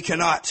said, we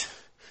cannot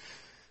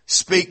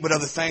speak but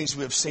of the things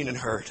we have seen and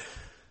heard.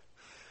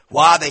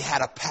 Why? They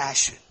had a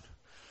passion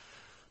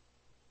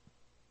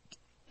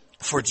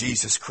for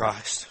Jesus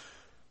Christ.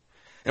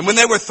 And when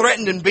they were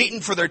threatened and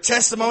beaten for their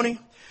testimony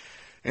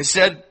and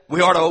said,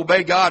 we are to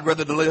obey God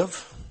rather than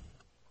live.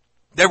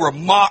 They were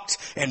mocked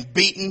and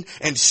beaten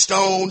and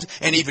stoned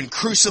and even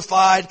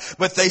crucified.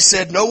 But they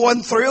said, no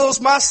one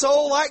thrills my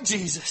soul like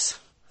Jesus.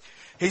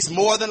 He's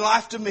more than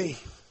life to me.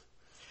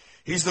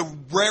 He's the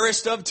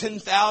rarest of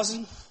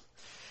 10,000.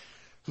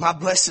 My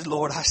blessed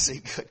Lord, I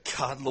say, good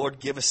God, Lord,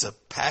 give us a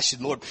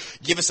passion. Lord,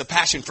 give us a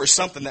passion for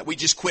something that we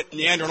just quit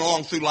meandering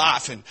along through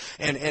life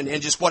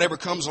and just whatever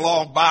comes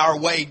along by our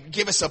way.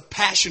 Give us a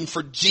passion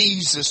for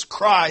Jesus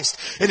Christ.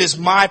 It is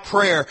my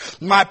prayer,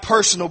 my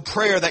personal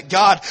prayer, that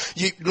God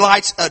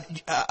lights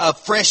a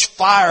fresh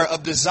fire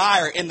of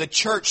desire in the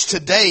church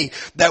today,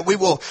 that we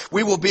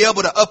will be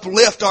able to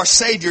uplift our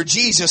Savior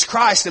Jesus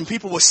Christ, and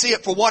people will see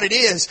it for what it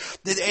is,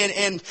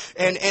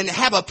 and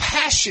have a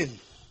passion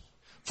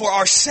for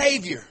our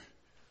Savior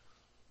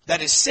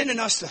that is sending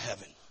us to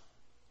heaven.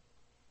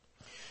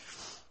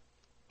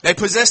 They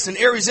possessed an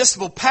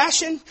irresistible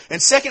passion,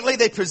 and secondly,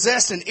 they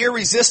possessed an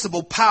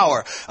irresistible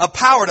power. A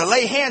power to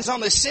lay hands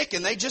on the sick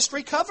and they just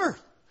recover.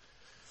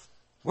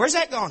 Where's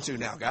that gone to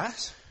now,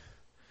 guys?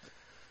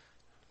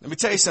 Let me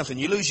tell you something.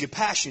 You lose your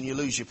passion, you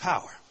lose your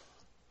power.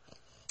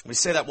 Let me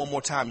say that one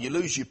more time. You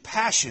lose your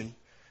passion,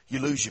 you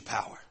lose your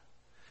power.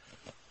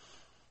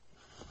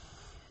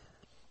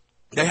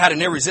 They had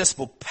an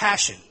irresistible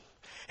passion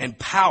and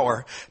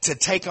power to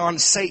take on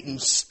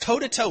Satan's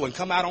toe-to-toe and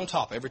come out on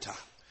top every time.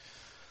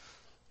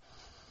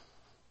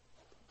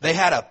 They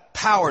had a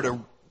power to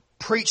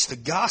preach the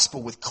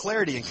gospel with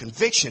clarity and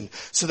conviction,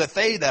 so that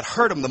they that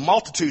heard them, the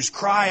multitudes,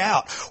 cry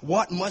out,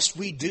 what must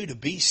we do to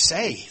be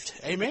saved?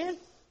 Amen?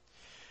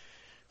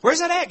 Where's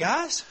that at,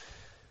 guys?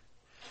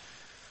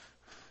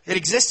 It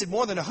existed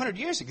more than 100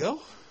 years ago.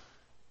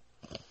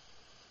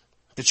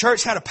 The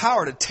church had a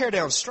power to tear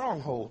down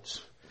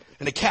strongholds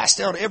and to cast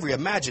down every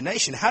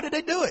imagination. How did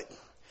they do it?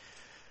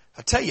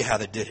 I'll tell you how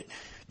they did it.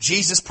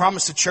 Jesus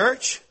promised the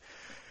church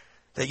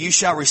that you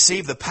shall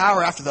receive the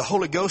power after the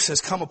Holy Ghost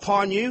has come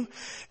upon you,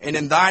 and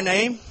in thy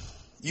name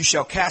you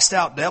shall cast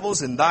out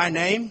devils, in thy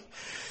name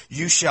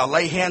you shall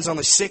lay hands on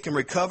the sick and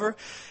recover.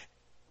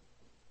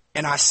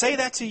 And I say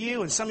that to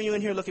you, and some of you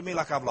in here look at me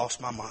like I've lost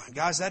my mind.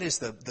 Guys, that is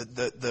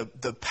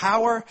the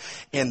power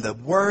and the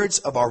words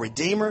of our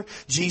Redeemer,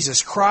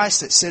 Jesus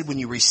Christ, that said when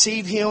you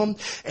receive Him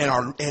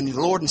and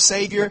your Lord and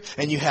Savior,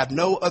 and you have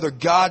no other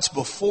gods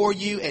before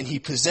you, and He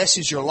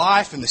possesses your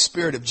life, and the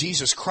Spirit of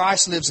Jesus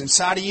Christ lives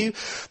inside of you,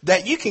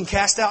 that you can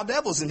cast out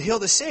devils and heal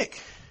the sick.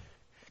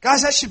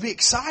 Guys, that should be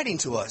exciting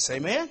to us.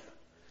 Amen?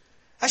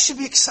 That should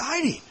be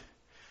exciting.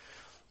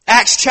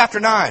 Acts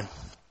chapter 9.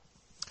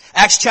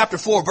 Acts chapter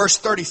 4, verse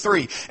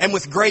 33, and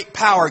with great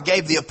power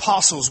gave the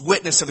apostles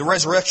witness of the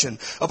resurrection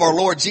of our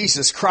Lord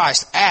Jesus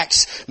Christ.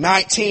 Acts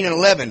 19 and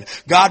 11,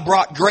 God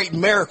brought great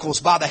miracles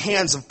by the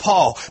hands of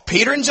Paul.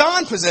 Peter and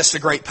John possessed a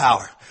great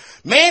power.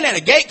 Man at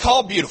a gate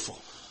called Beautiful.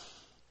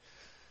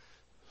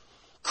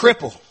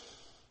 Cripple.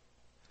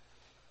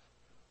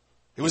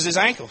 It was his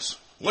ankles.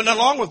 Wasn't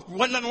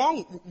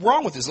nothing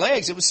wrong with his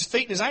legs. It was his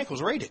feet and his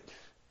ankles. Read it.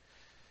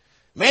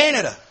 Man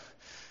at a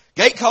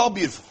gate called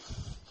Beautiful.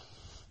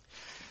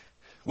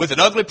 With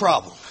an ugly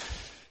problem.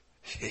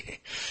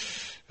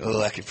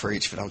 Oh, I could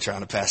preach, but I'm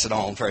trying to pass it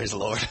on. Praise the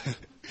Lord.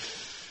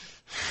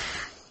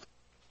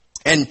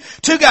 And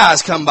two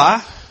guys come by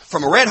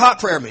from a red hot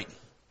prayer meeting.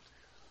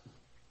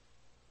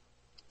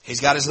 He's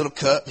got his little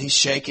cup, and he's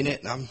shaking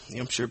it, and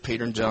I'm sure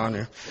Peter and John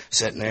are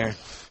sitting there,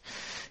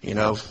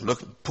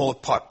 pull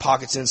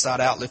pockets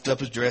inside out, lift up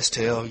his dress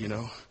tail,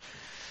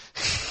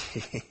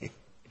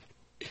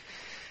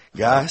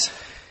 Guys,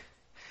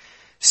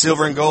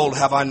 silver and gold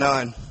have I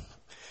none,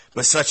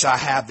 but such I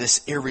have,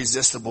 this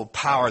irresistible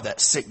power that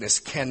sickness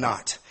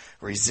cannot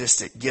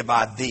resist it. Give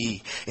I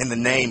thee in the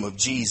name of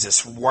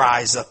Jesus.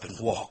 Rise up and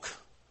walk.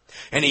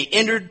 And he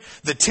entered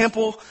the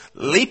temple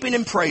leaping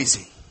and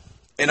praising.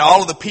 And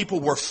all of the people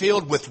were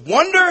filled with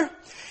wonder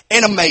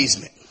and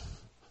amazement.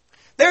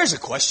 There's a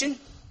question.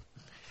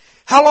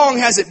 How long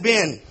has it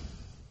been?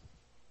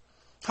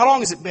 How long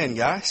has it been,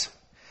 guys,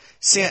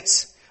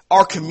 since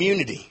our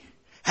community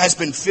has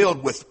been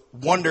filled with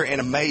wonder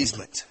and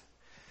amazement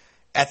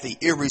at the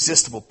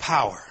irresistible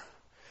power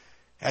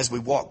as we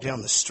walk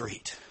down the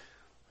street?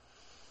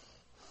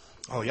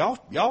 Oh,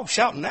 y'all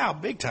shouting now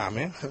big time,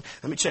 man.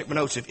 Let me check my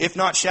notes. If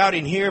not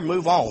shouting here,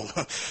 move on.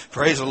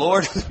 Praise the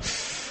Lord.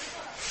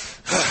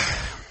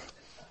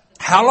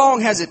 How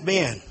long has it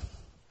been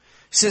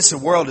since the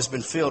world has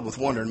been filled with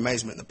wonder and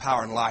amazement and the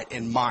power and light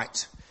and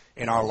might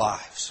in our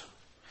lives?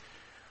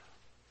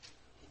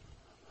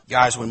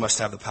 Guys, we must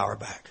have the power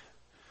back.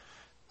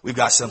 We've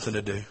got something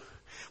to do.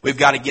 We've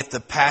got to get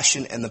the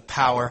passion and the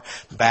power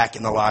back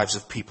in the lives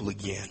of people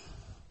again.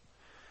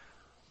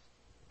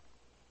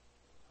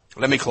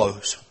 Let me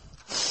close.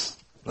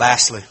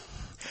 Lastly,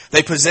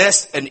 they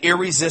possessed an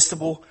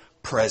irresistible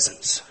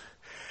presence.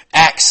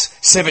 Acts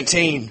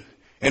 17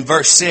 and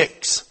verse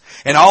 6.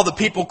 And all the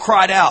people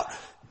cried out,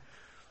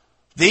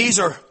 these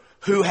are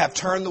who have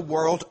turned the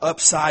world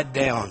upside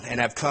down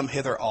and have come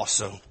hither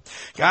also.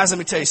 Guys, let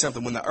me tell you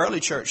something. When the early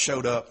church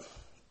showed up,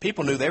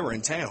 people knew they were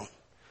in town.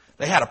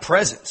 They had a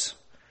presence.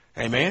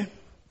 Amen.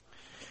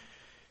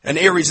 An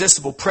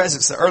irresistible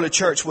presence. The early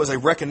church was a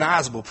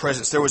recognizable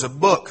presence. There was a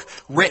book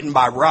written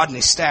by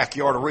Rodney Stack.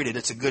 You ought to read it.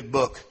 It's a good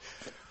book.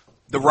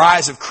 The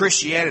Rise of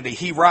Christianity.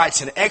 He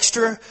writes, an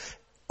extraordinary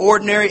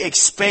ordinary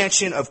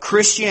expansion of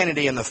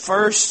Christianity in the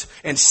first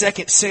and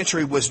second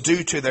century was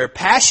due to their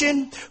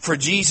passion for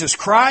Jesus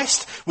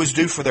Christ, was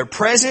due for their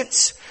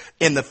presence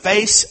in the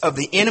face of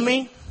the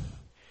enemy.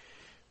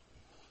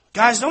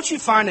 Guys, don't you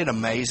find it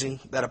amazing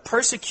that a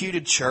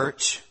persecuted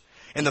church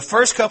in the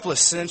first couple of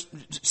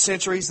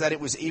centuries that it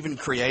was even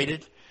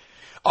created,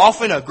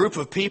 often a group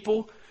of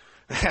people,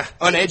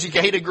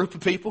 uneducated group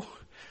of people,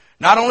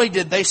 not only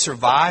did they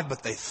survive,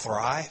 but they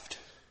thrived.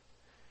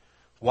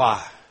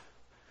 Why?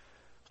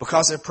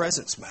 Because their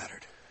presence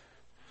mattered.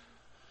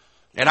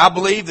 And I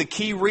believe the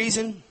key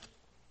reason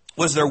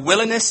was their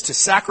willingness to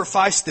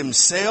sacrifice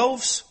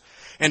themselves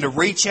and to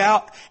reach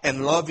out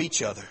and love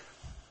each other.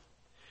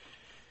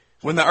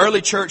 When the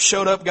early church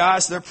showed up,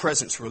 guys, their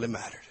presence really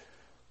mattered.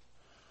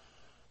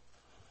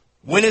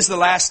 When is the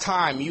last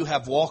time you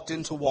have walked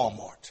into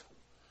Walmart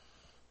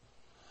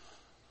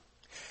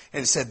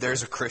and said,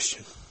 there's a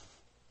Christian?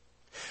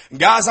 And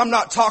guys, I'm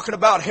not talking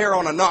about hair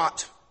on a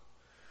knot,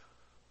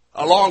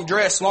 a long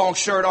dress, long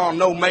shirt on,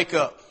 no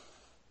makeup.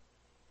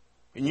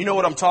 And you know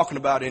what I'm talking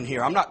about in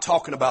here. I'm not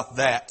talking about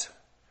that.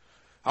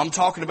 I'm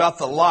talking about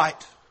the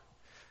light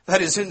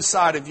that is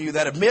inside of you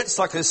that emits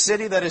like a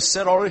city that is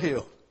set on a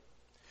hill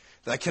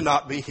that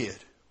cannot be hid.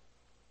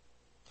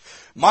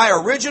 My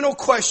original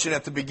question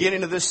at the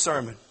beginning of this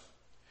sermon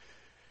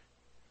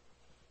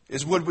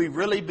is, would we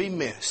really be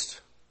missed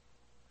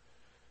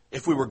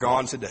if we were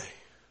gone today?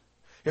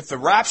 If the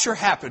rapture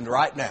happened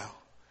right now,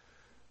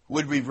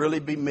 would we really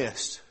be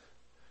missed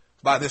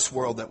by this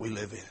world that we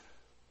live in?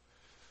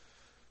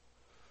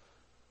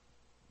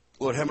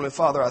 Lord Heavenly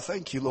Father, I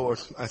thank you, Lord.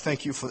 I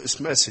thank you for this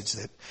message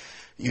that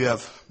you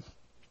have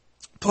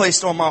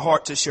placed on my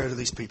heart to share to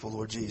these people,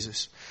 Lord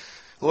Jesus.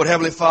 Lord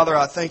Heavenly Father,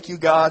 I thank you,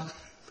 God.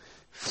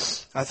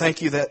 I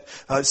thank you that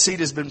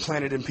seed has been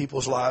planted in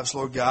people's lives,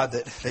 Lord God,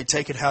 that they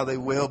take it how they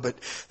will, but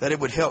that it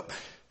would help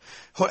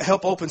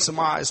open some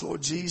eyes,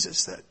 Lord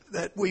Jesus,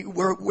 that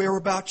we're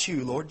about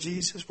you, Lord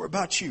Jesus. We're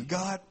about you,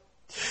 God.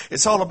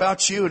 It's all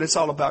about you, and it's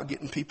all about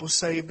getting people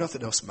saved.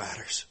 Nothing else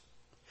matters.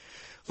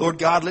 Lord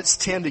God, let's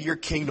tend to your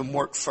kingdom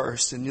work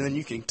first, and then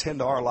you can tend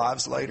to our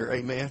lives later.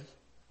 Amen.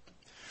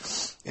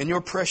 In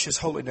your precious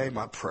holy name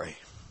I pray.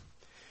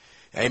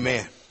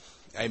 Amen.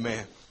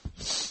 Amen.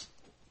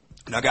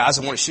 Now, guys,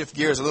 I want to shift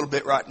gears a little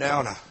bit right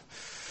now. Now,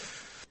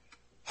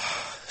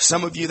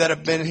 some of you that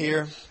have been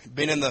here,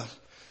 been in the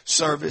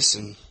service,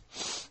 and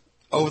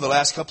over the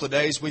last couple of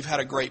days, we've had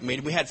a great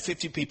meeting. We had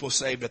 50 people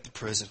saved at the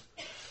prison.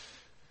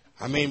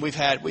 I mean, we've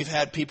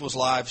had people's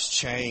lives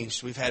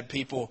changed. We've had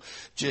people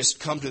just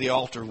come to the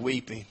altar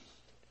weeping.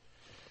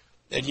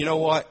 And you know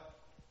what?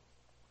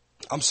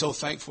 I'm so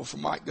thankful for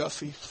Mike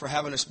Guffey for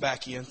having us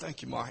back in.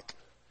 Thank you, Mike.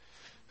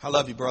 I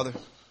love you, brother.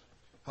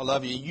 I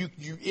love you.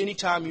 You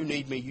anytime you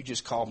need me, you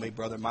just call me,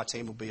 brother. My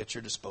team will be at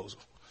your disposal.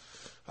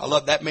 I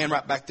love that man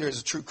right back there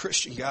is a true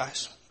Christian,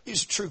 guys.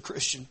 He's a true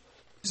Christian.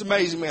 He's an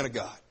amazing man of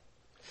God.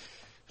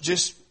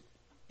 Just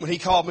when he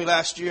called me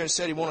last year and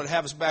said he wanted to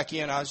have us back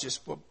in, I was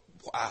just,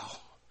 wow.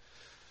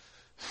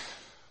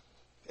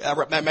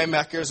 That man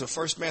back there is the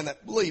first man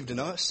that believed in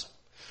us.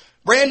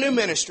 Brand new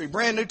ministry,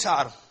 brand new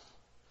title.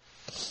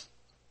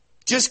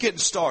 Just getting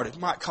started.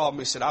 Mike called me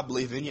and said, I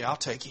believe in you. I'll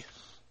take you.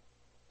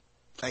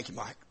 Thank you,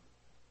 Mike.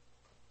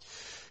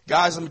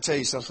 Guys, let me tell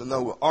you something,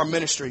 though. Our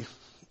ministry,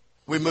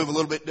 we move a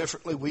little bit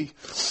differently. We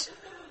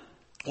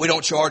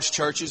don't charge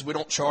churches. We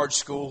don't charge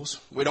schools.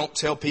 We don't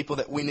tell people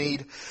that we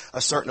need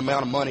a certain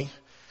amount of money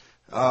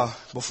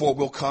before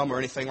we'll come or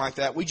anything like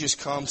that. We just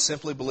come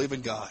simply believe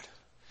in God.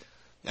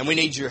 And we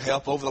need your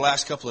help. Over the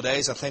last couple of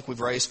days, I think we've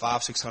raised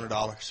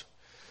 $500-600.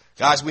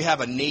 Guys, we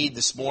have a need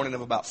this morning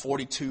of about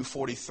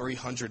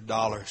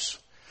 $4,200-4,300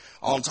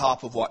 on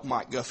top of what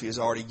Mike Guffey has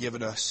already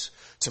given us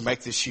to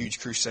make this huge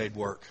crusade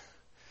work.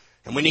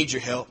 And we need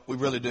your help. We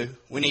really do.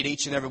 We need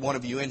each and every one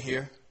of you in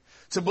here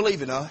to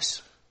believe in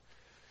us,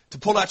 to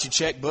pull out your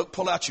checkbook,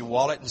 pull out your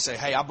wallet and say,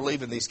 hey, I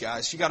believe in these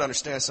guys. You got to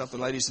understand something,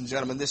 ladies and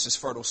gentlemen. This is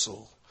fertile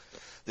soil.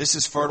 This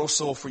is fertile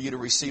soil for you to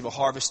receive a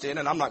harvest in.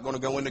 And I'm not going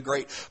to go into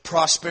great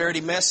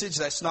prosperity message.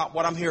 That's not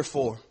what I'm here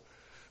for.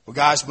 But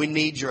guys, we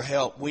need your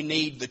help. We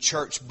need the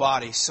church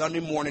body,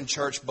 Sunday morning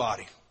church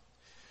body,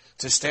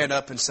 to stand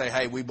up and say,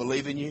 hey, we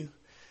believe in you.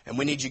 And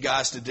we need you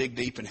guys to dig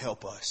deep and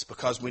help us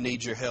because we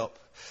need your help.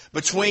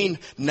 Between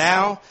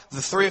now,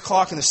 the 3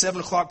 o'clock and the 7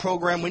 o'clock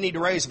program, we need to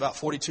raise about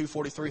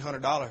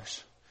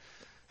 $4,200-4,300.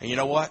 And you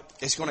know what?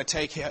 It's going to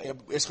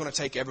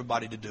take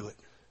everybody to do it.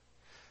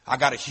 I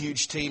got a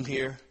huge team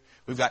here.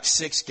 We've got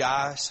 6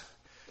 guys.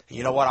 And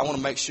you know what? I want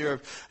to make sure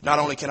not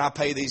only can I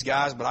pay these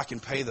guys, but I can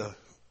pay the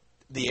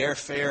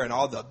airfare and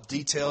all the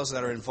details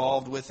that are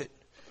involved with it.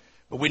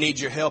 But we need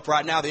your help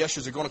right now. The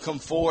ushers are going to come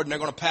forward and they're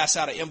going to pass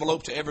out an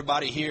envelope to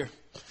everybody here.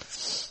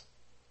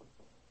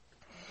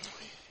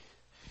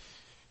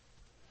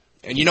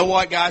 And you know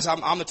what, guys?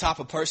 I'm the type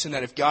of person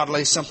that if God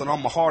lays something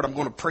on my heart, I'm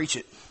going to preach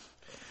it.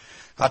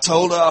 I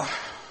told a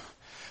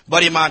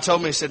buddy of mine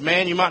told me, he said,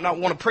 man, you might not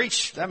want to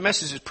preach. That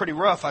message is pretty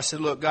rough. I said,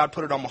 look, God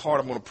put it on my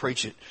heart. I'm going to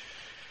preach it.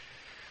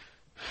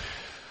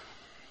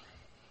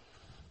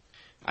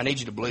 I need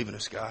you to believe in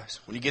us, guys.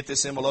 When you get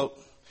this envelope,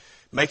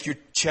 make your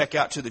check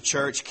out to the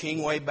church,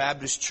 Kingway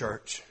Baptist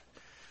Church.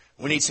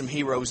 We need some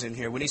heroes in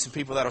here. We need some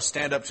people that will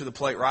stand up to the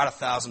plate, write a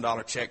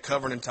 $1,000 check,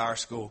 cover an entire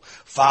school,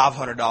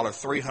 $500,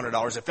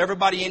 $300. If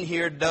everybody in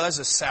here does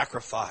a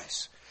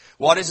sacrifice.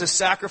 What is a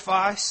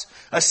sacrifice?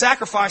 A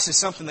sacrifice is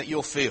something that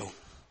you'll feel.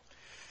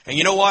 And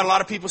you know what? A lot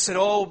of people said,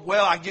 oh,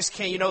 well, I just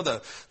can't,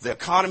 the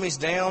economy's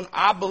down.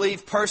 I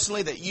believe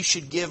personally that you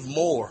should give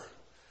more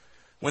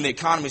when the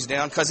economy's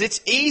down, because it's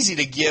easy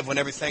to give when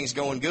everything's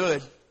going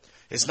good.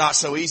 It's not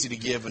so easy to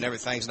give when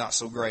everything's not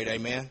so great,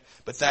 amen?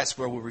 But that's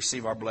where we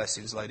receive our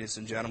blessings, ladies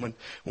and gentlemen,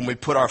 when we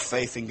put our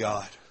faith in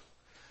God.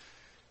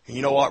 And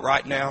you know what?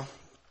 Right now,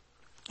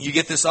 you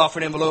get this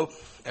offering envelope,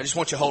 I just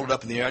want you to hold it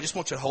up in the air. I just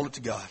want you to hold it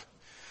to God.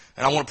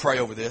 And I want to pray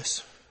over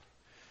this.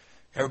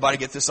 Everybody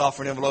get this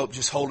offering envelope,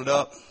 just hold it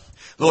up.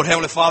 Lord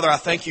Heavenly Father, I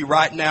thank you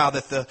right now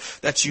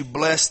that you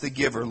bless the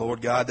giver,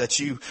 Lord God, that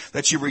you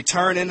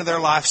return into their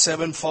life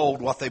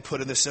sevenfold what they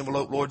put in this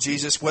envelope, Lord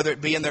Jesus, whether it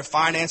be in their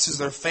finances,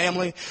 their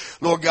family,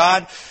 Lord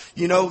God.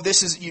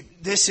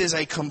 This is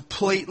a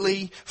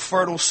completely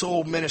fertile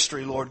soul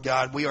ministry, Lord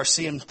God. We are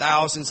seeing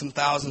thousands and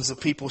thousands of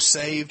people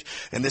saved,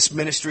 and this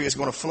ministry is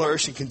going to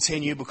flourish and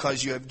continue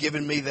because you have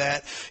given me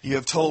that, you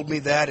have told me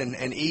that,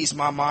 and eased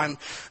my mind.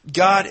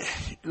 God,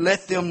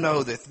 let them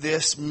know that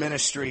this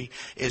ministry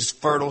is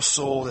fertile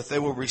soul, that they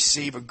will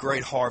receive a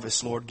great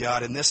harvest, Lord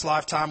God, in this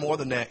lifetime or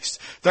the next.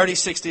 30,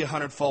 60,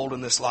 100-fold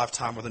in this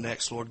lifetime or the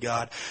next, Lord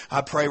God.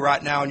 I pray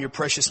right now in your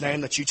precious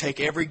name that you take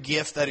every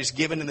gift that is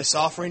given in this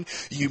offering,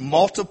 you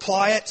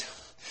multiply it,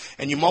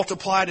 and you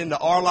multiply it into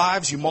our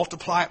lives, you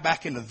multiply it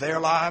back into their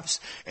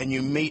lives, and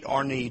you meet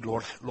our need,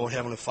 Lord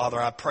Heavenly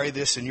Father. I pray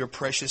this in your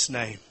precious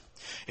name.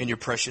 In your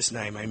precious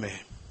name, amen.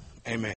 Amen.